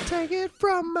 Take it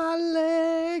from my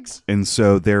legs. And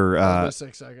so they're that was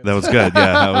 6 seconds. That was good.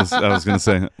 Yeah, I was gonna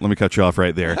say, let me cut you off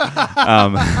right there.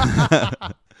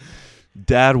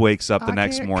 Dad wakes up the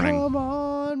next morning. Come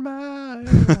on my own.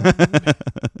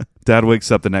 Dad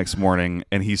wakes up the next morning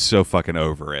and he's so fucking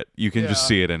over it. You can just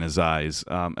see it in his eyes.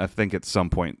 I think at some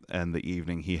point in the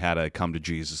evening he had a come to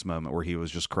Jesus moment where he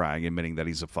was just crying, admitting that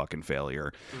he's a fucking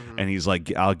failure. Mm-hmm. And he's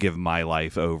like, I'll give my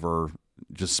life over.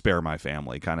 Just spare my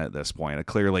family kind of at this point.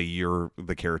 Clearly you're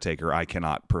the caretaker. I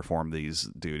cannot perform these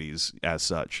duties as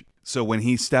such. So when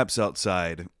he steps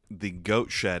outside, the goat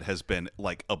shed has been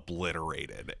like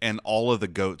obliterated and all of the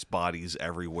goats' bodies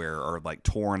everywhere are like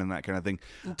torn and that kind of thing.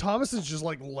 And Thomas is just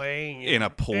like laying in a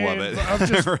pool of it. Of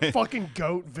just right. Fucking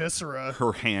goat viscera.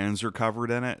 Her hands are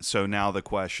covered in it. So now the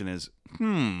question is,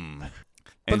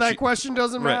 But that question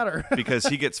doesn't matter. Because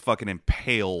he gets fucking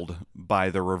impaled by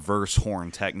the reverse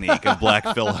horn technique of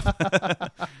Black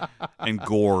Phillip and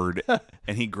gored.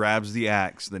 And he grabs the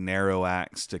axe, the narrow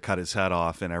axe, to cut his head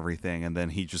off and everything. And then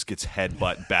he just gets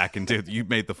headbutt back into... You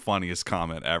made the funniest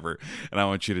comment ever. And I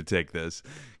want you to take this.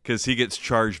 Because he gets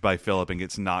charged by Philip and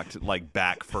gets knocked like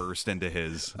back first into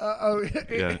his...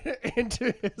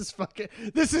 into his fucking...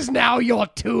 This is now your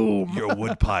tomb. Your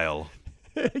woodpile.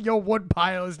 Your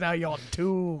woodpile is now your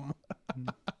tomb.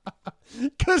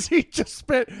 Because he just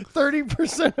spent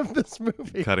 30% of this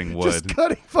movie cutting wood. Just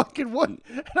cutting fucking wood.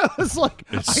 And I was like...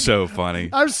 It's so funny.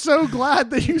 I'm so glad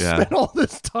that you spent all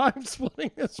this time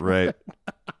splitting this wood.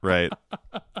 Right.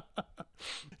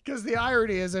 Because the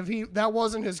irony is, if that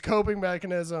wasn't his coping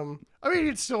mechanism, I mean,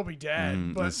 he'd still be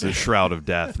dead. But it's a shroud of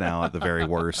death now at the very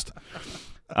worst.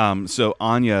 So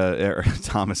Anya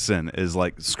Thomason is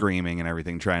like screaming and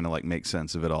everything, trying to like make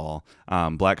sense of it all.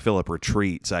 Black Phillip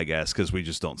retreats, I guess, because we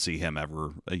just don't see him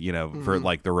ever, for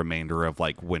like the remainder of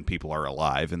like when people are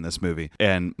alive in this movie.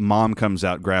 And Mom comes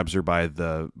out, grabs her by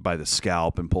the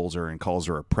scalp and pulls her and calls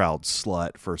her a proud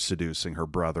slut for seducing her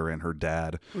brother and her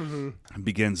dad. And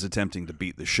begins attempting to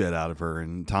beat the shit out of her.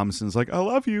 And Thomason's like, I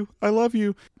love you.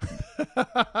 To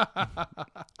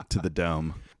the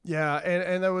dome. Yeah,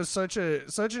 and that was such an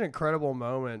incredible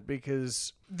moment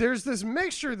because there's this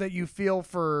mixture that you feel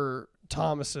for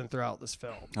Thomason throughout this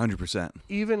film. 100%.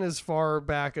 Even as far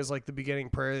back as like the beginning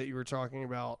prayer that you were talking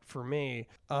about for me.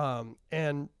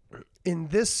 And in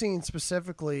this scene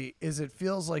specifically, it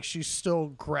feels like she's still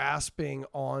grasping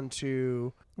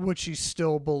onto what she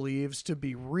still believes to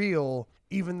be real,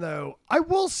 even though I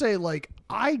will say, like,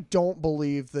 I don't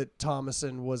believe that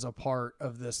Thomason was a part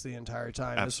of this the entire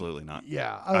time. Absolutely not.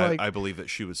 Yeah. I believe that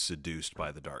she was seduced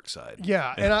by the dark side.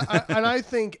 Yeah. And I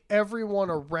think everyone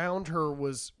around her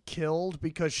was killed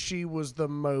because she was the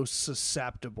most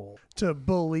susceptible to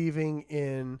believing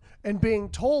in and being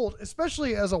told,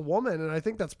 especially as a woman. And I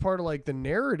think that's part of like the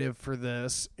narrative for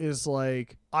this is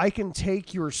like, I can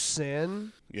take your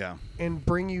sin and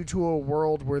bring you to a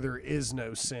world where there is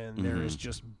no sin. Mm-hmm. There is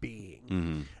just being.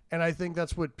 Mm-hmm. And I think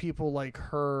that's what people like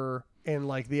her and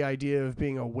like the idea of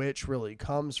being a witch really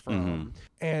comes from. Mm-hmm.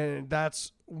 And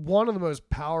that's one of the most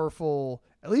powerful,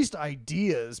 at least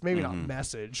ideas, maybe not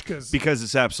message, because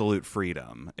it's absolute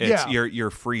freedom. It's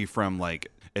you're free from like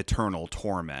eternal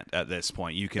torment at this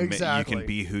point. You can you can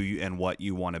be who you and what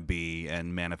you want to be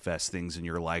and manifest things in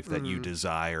your life that you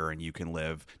desire, and you can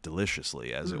live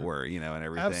deliciously, as it were, and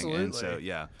everything. Absolutely. And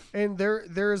so and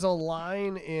there's a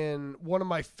line in one of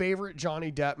my favorite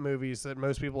Johnny Depp movies that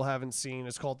most people haven't seen.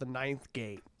 It's called The Ninth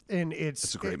Gate. And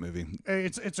it's a great movie.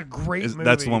 It's a great movie.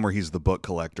 That's the one where he's the book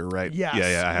collector, right? Yes.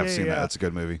 Yeah, I have seen that. That's a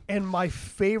good movie. And my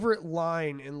favorite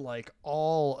line in like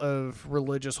all of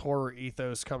religious horror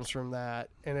ethos comes from that.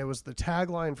 And it was the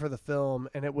tagline for the film.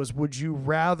 And it was, would you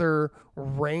rather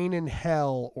reign in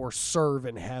hell or serve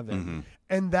in heaven? Mm-hmm.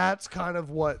 And that's kind of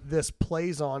what this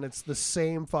plays on. It's the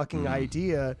same fucking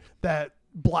idea that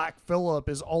Black Phillip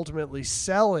is ultimately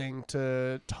selling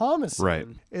to Thomason, Right.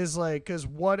 is like, because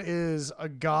what is a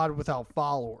god without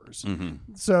followers?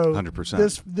 Mm-hmm. So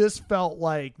 100%. this felt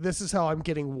like, this is how I'm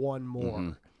getting one more.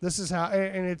 Mm-hmm. This is how,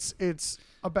 and it's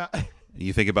about.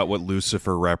 You think about what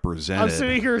Lucifer represented. I'm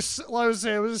sitting here, like I was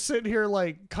saying, I was sitting here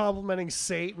like complimenting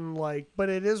Satan, like, but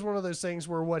it is one of those things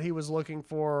where what he was looking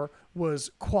for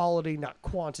was quality, not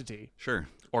quantity. Sure.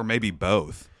 Or maybe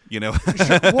both. You know,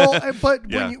 Sure. Well, but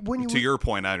yeah. when you To your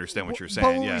point, I understand what you're saying.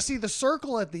 But when yeah. we see the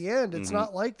circle at the end, it's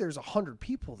not like there's 100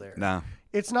 people there. No.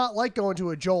 It's not like going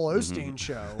to a Joel Osteen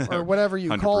show or whatever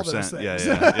you call those things.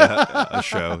 Yeah. A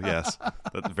show, yes.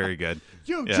 That's very good.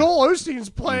 Yo, Yeah. Joel Osteen's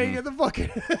playing at the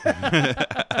fucking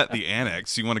At the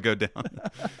annex. You want to go down,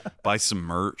 buy some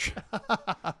merch,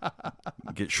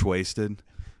 get shwasted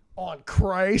on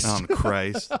Christ. on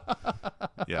Christ.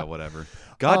 Yeah, whatever.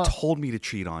 God told me to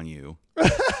cheat on you.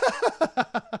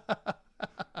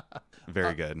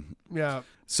 Very good. Yeah.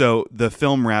 So the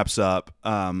film wraps up.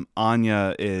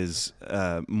 Anya is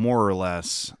more or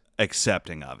less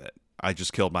accepting of it. I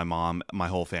just killed my mom. My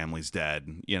whole family's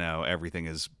dead. You know, everything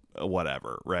is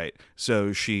whatever, right?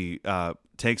 So she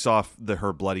takes off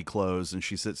her bloody clothes and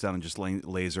she sits down and just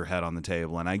lays her head on the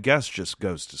table and I guess just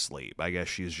goes to sleep. I guess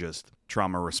she's just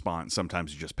trauma response.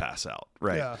 Sometimes you just pass out,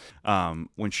 right? Yeah.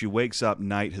 When she wakes up,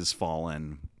 night has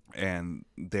fallen. And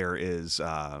there is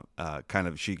kind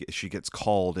of she gets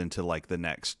called into like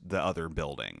the other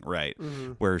building, right?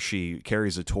 Mm-hmm. Where she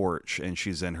carries a torch and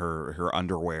she's in her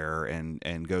underwear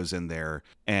and goes in there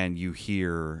and you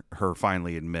hear her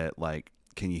finally admit like,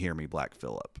 can you hear me, Black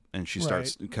Phillip? And she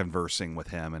starts conversing with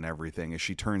him and everything. As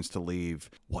she turns to leave,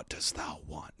 what dost thou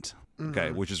want?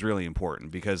 Okay, which is really important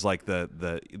because like the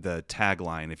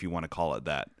tagline, if you want to call it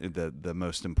that, the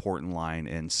most important line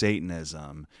in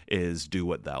Satanism is "do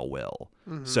what thou will."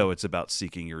 Mm-hmm. So it's about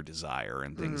seeking your desire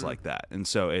and things like that. And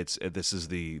so this is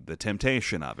the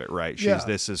temptation of it, right?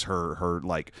 This is her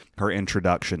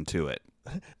introduction to it.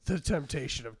 The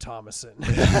temptation of Thomason.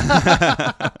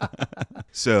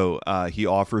 So he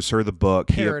offers her the book.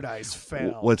 Paradise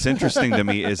found. What's interesting to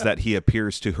me is that he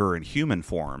appears to her in human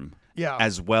form. Yeah.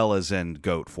 As well as in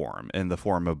goat form, in the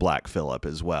form of Black Phillip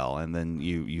as well, and then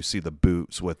you see the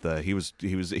boots with the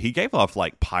he gave off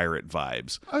like pirate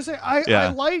vibes. I would say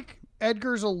I like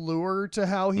Edgar's allure to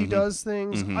how he does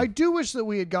things. I do wish that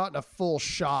we had gotten a full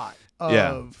shot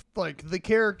of like the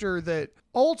character that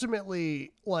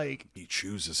ultimately like he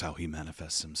chooses how he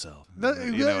manifests himself. That's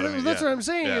what I'm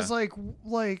saying. Yeah. Is like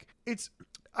it's.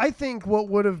 I think what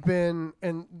would have been,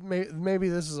 and maybe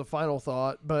this is a final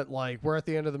thought, but like we're at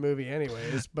the end of the movie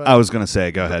anyways. But I was going to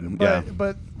say, go ahead.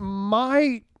 But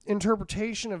my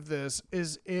interpretation of this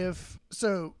is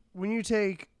so when you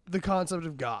take the concept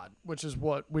of God, which is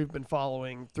what we've been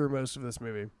following through most of this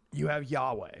movie, you have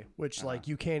Yahweh, which like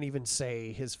you can't even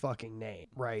say his fucking name,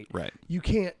 right? Right. You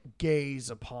can't gaze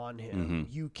upon him.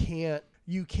 You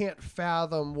can't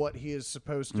fathom what he is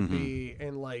supposed to be,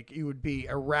 and like you would be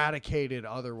eradicated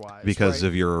otherwise because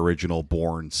of your original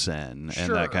born sin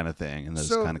and that kind of thing and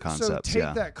those kind of concepts. So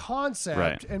take that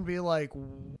concept and be like,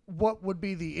 what would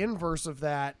be the inverse of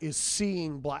that is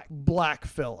seeing Black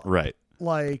Phillip, right?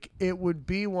 Like it would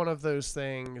be one of those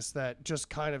things that just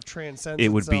kind of transcends. It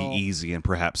would be easy and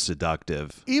perhaps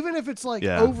seductive, even if it's like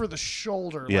over the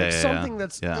shoulder, like something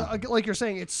that's like you're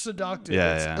saying, it's seductive,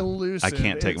 it's elusive. I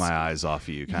can't take my eyes off of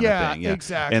you, kind of thing. Yeah,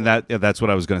 exactly. And that's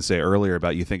what I was going to say earlier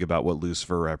about you think about what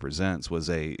Lucifer represents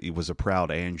he was a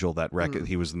proud angel that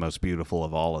he was the most beautiful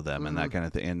of all of them, and that kind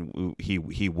of thing. And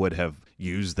he would have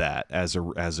used that as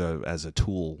a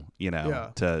tool, you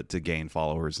know, to gain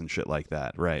followers and shit like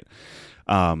that, right?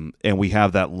 And we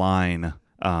have that line,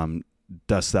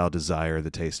 dost thou desire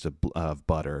the taste of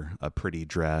butter, a pretty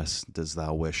dress? Does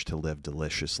thou wish to live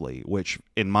deliciously? Which,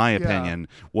 in my opinion,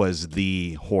 was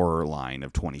the horror line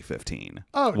of 2015.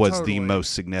 Oh, was totally. the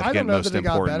most significant, I don't know most that it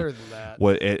important. got better than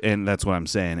that. And that's what I'm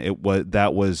saying.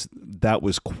 That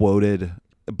was quoted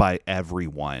by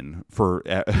everyone for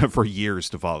years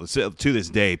to follow. So, to this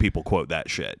day, people quote that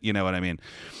shit. You know what I mean?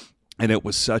 And it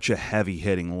was such a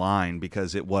heavy-hitting line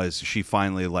because she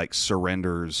finally like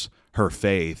surrenders her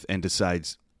faith and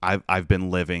decides I've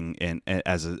been living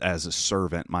as a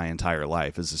servant my entire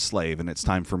life, as a slave, and it's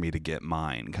time for me to get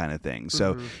mine, kind of thing.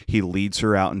 So he leads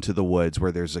her out into the woods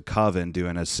where there's a coven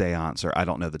doing a seance, or I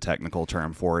don't know the technical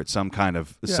term for it, some kind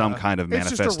of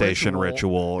manifestation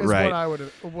ritual, right?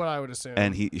 What I would assume.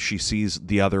 And she sees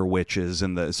the other witches,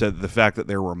 and so the fact that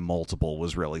there were multiple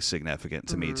was really significant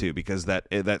to me too, because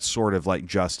that sort of like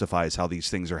justifies how these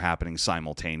things are happening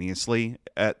simultaneously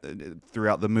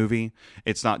throughout the movie.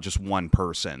 It's not just one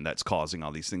person person that's causing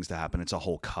all these things to happen. It's a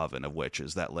whole coven of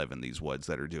witches that live in these woods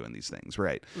that are doing these things,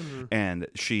 right? And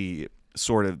she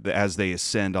sort of, as they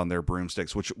ascend on their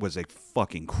broomsticks, which was a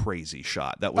fucking crazy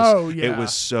shot. That was it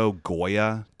was so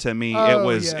Goya to me.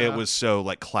 It was so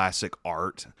like classic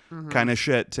art kind of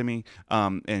shit to me.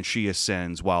 And she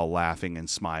ascends while laughing and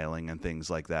smiling and things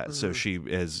like that. So she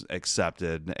is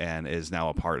accepted and is now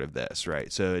a part of this,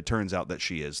 right? So it turns out that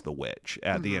she is the witch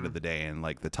at the end of the day, and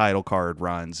like the title card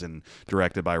runs, and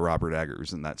directed by Robert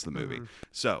Eggers, and that's the movie.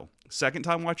 So second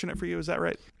time watching it for you, is that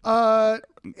right?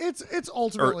 It's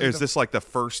ultimately. Or is this like the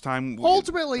first time?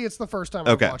 Ultimately, it's the first time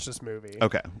I've watched this movie.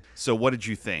 Okay. So what did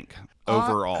you think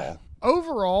overall?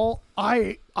 Overall,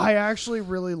 I actually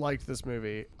really liked this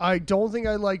movie. I don't think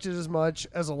I liked it as much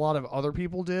as a lot of other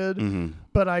people did,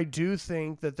 but I do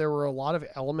think that there were a lot of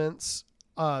elements.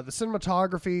 The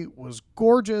cinematography was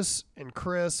gorgeous and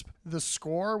crisp. The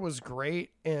score was great,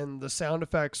 and the sound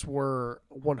effects were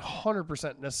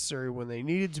 100% necessary when they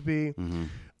needed to be.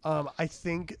 I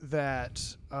think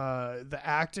that the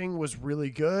acting was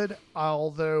really good,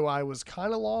 although I was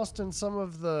kind of lost in some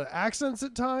of the accents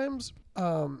at times.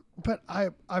 But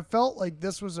I felt like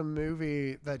this was a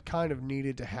movie that kind of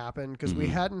needed to happen because we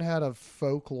hadn't had a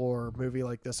folklore movie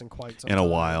like this in quite some time. In a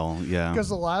while, yeah. Because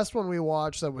the last one we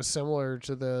watched that was similar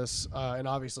to this, and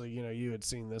obviously, you had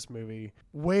seen this movie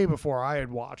way before I had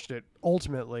watched it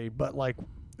ultimately, but like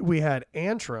we had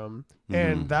Antrim,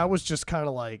 and that was just kind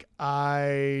of like,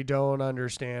 I don't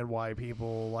understand why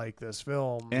people like this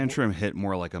film. Antrim hit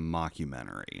more like a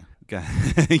mockumentary.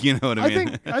 You know what I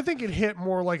mean? I think it hit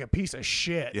more like a piece of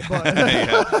shit.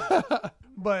 Yeah. But,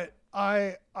 but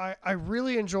I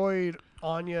really enjoyed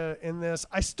Anya in this.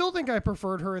 I still think I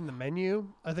preferred her in The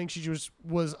Menu. I think she just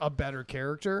was a better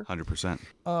character.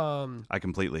 100%. I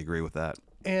completely agree with that.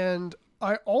 And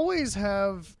I always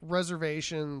have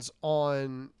reservations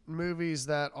on movies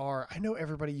that are, I know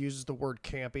everybody uses the word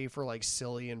campy for like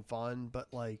silly and fun, but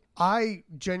like I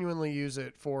genuinely use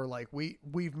it for like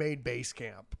we've made base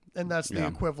camp. And that's the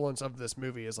equivalence of this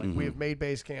movie is like, we have made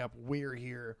base camp. We're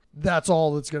here. That's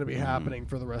all that's going to be happening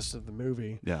for the rest of the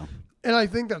movie. Yeah. And I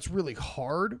think that's really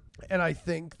hard. And I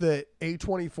think that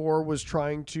A24 was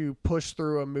trying to push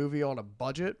through a movie on a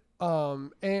budget.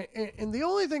 And the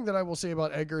only thing that I will say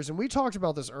about Eggers, and we talked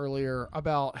about this earlier,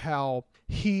 about how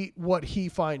what he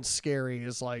finds scary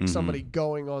is like somebody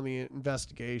going on the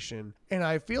investigation. And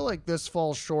I feel like this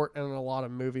falls short in a lot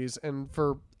of movies. And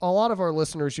for a lot of our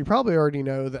listeners, you probably already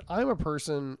know that I'm a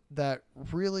person that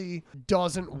really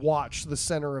doesn't watch the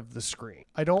center of the screen.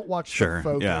 I don't watch the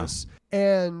focus. Yeah.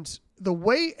 And the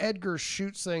way Edgar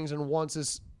shoots things and wants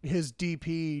his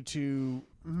DP to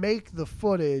make the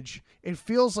footage, it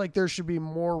feels like there should be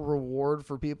more reward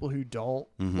for people who don't.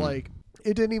 Like,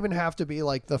 it didn't even have to be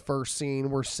like the first scene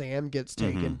where Sam gets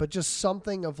taken, but just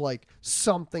something of like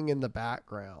something in the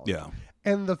background. Yeah.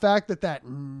 And the fact that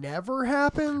never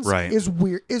happens is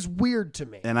weird to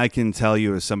me. And I can tell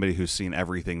you, as somebody who's seen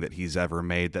everything that he's ever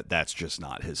made, that's just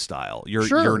not his style.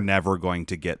 You're never going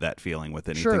to get that feeling with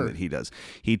anything that he does.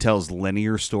 He tells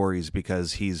linear stories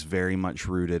because he's very much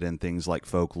rooted in things like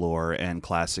folklore and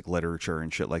classic literature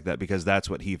and shit like that, because that's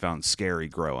what he found scary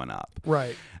growing up.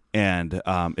 Right. And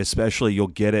especially you'll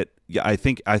get it. Yeah, I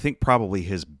think probably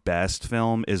his best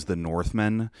film is The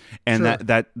Northman, and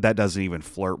that doesn't even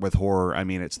flirt with horror. I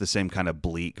mean, it's the same kind of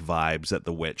bleak vibes that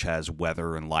The Witch has,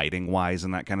 weather and lighting wise,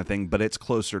 and that kind of thing. But it's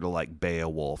closer to like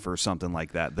Beowulf or something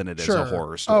like that than it is a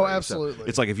horror story. Oh, absolutely. So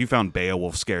it's like if you found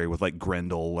Beowulf scary with like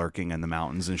Grendel lurking in the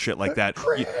mountains and shit like that,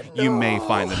 you may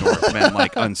find The Northman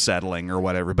like unsettling or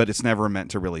whatever. But it's never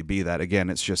meant to really be that. Again,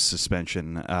 it's just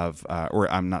suspension of,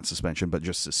 or I'm not suspension, but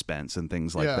just suspense and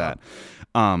things like that.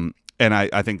 And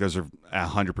I think those are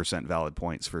 100% valid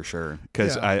points for sure,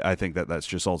 because I think that's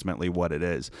just ultimately what it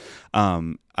is.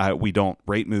 We don't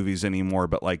rate movies anymore,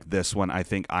 but like this one, I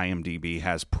think IMDb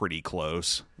has pretty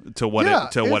close to what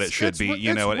it should be.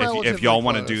 You know, if y'all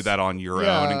want to do that on your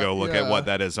own and go look at what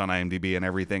that is on IMDb and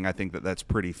everything, I think that's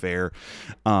pretty fair.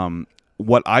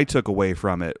 What I took away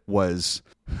from it was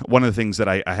one of the things that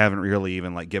I haven't really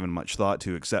even like given much thought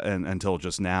to until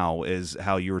just now is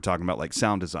how you were talking about like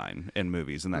sound design in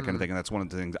movies and that kind of thing. And that's one of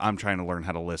the things I'm trying to learn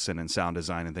how to listen and sound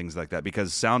design and things like that,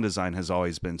 because sound design has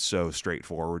always been so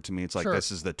straightforward to me. It's like, this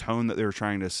is the tone that they're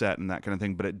trying to set and that kind of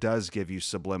thing, but it does give you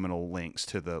subliminal links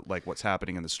to the, like what's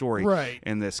happening in the story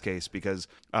in this case, because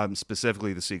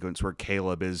specifically the sequence where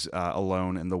Caleb is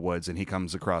alone in the woods and he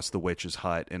comes across the witch's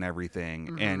hut and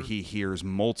everything. And he hears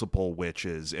multiple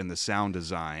witches in the sound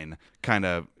design kind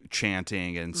of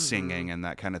chanting and singing and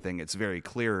that kind of thing. It's very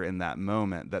clear in that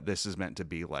moment that this is meant to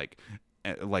be like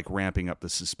like ramping up the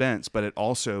suspense, but it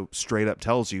also straight up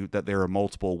tells you that there are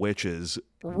multiple witches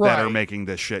Right. that are making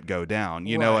this shit go down.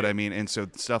 You know what I mean? And so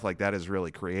stuff like that is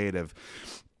really creative.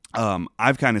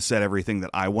 I've kind of said everything that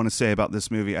I want to say about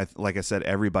this movie. Like I said,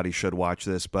 everybody should watch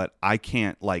this, but I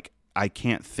can't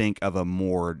think of a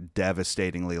more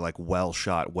devastatingly like well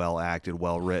shot, well acted,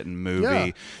 well written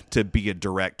movie to be a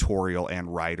directorial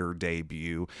and writer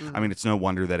debut. I mean, it's no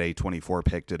wonder that A24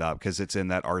 picked it up because it's in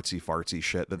that artsy fartsy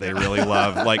shit that they really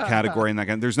love, like category and that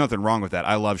kind. There's nothing wrong with that.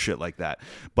 I love shit like that,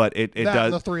 but it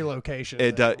does the 3 locations.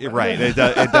 It does right. It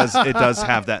does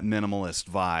have that minimalist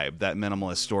vibe, that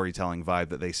minimalist storytelling vibe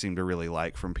that they seem to really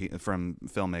like from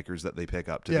filmmakers that they pick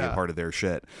up to be a part of their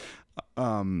shit.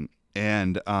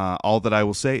 And all that I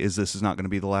will say is this is not going to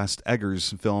be the last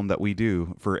Eggers film that we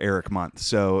do for Eric Month.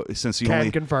 So since he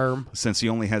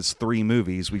only has 3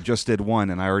 movies, we just did one,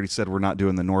 and I already said we're not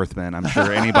doing The Northman. I'm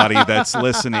sure anybody that's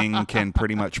listening can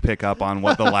pretty much pick up on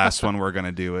what the last one we're going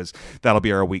to do is. That'll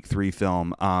be our week 3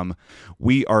 film.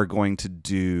 We are going to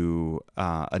do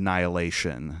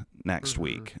Annihilation next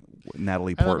week.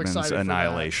 Natalie Portman's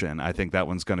Annihilation. I think that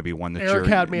one's going to be one that Eric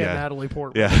had me at Natalie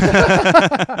Portman.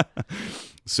 Yeah.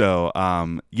 So,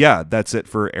 that's it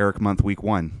for Eric Month week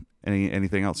 1.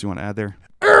 Anything else you want to add there?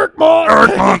 Eric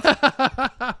Month!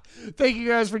 Thank you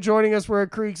guys for joining us. We're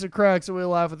at Creeks and Cracks, and we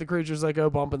laugh at the creatures that go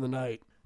bump in the night.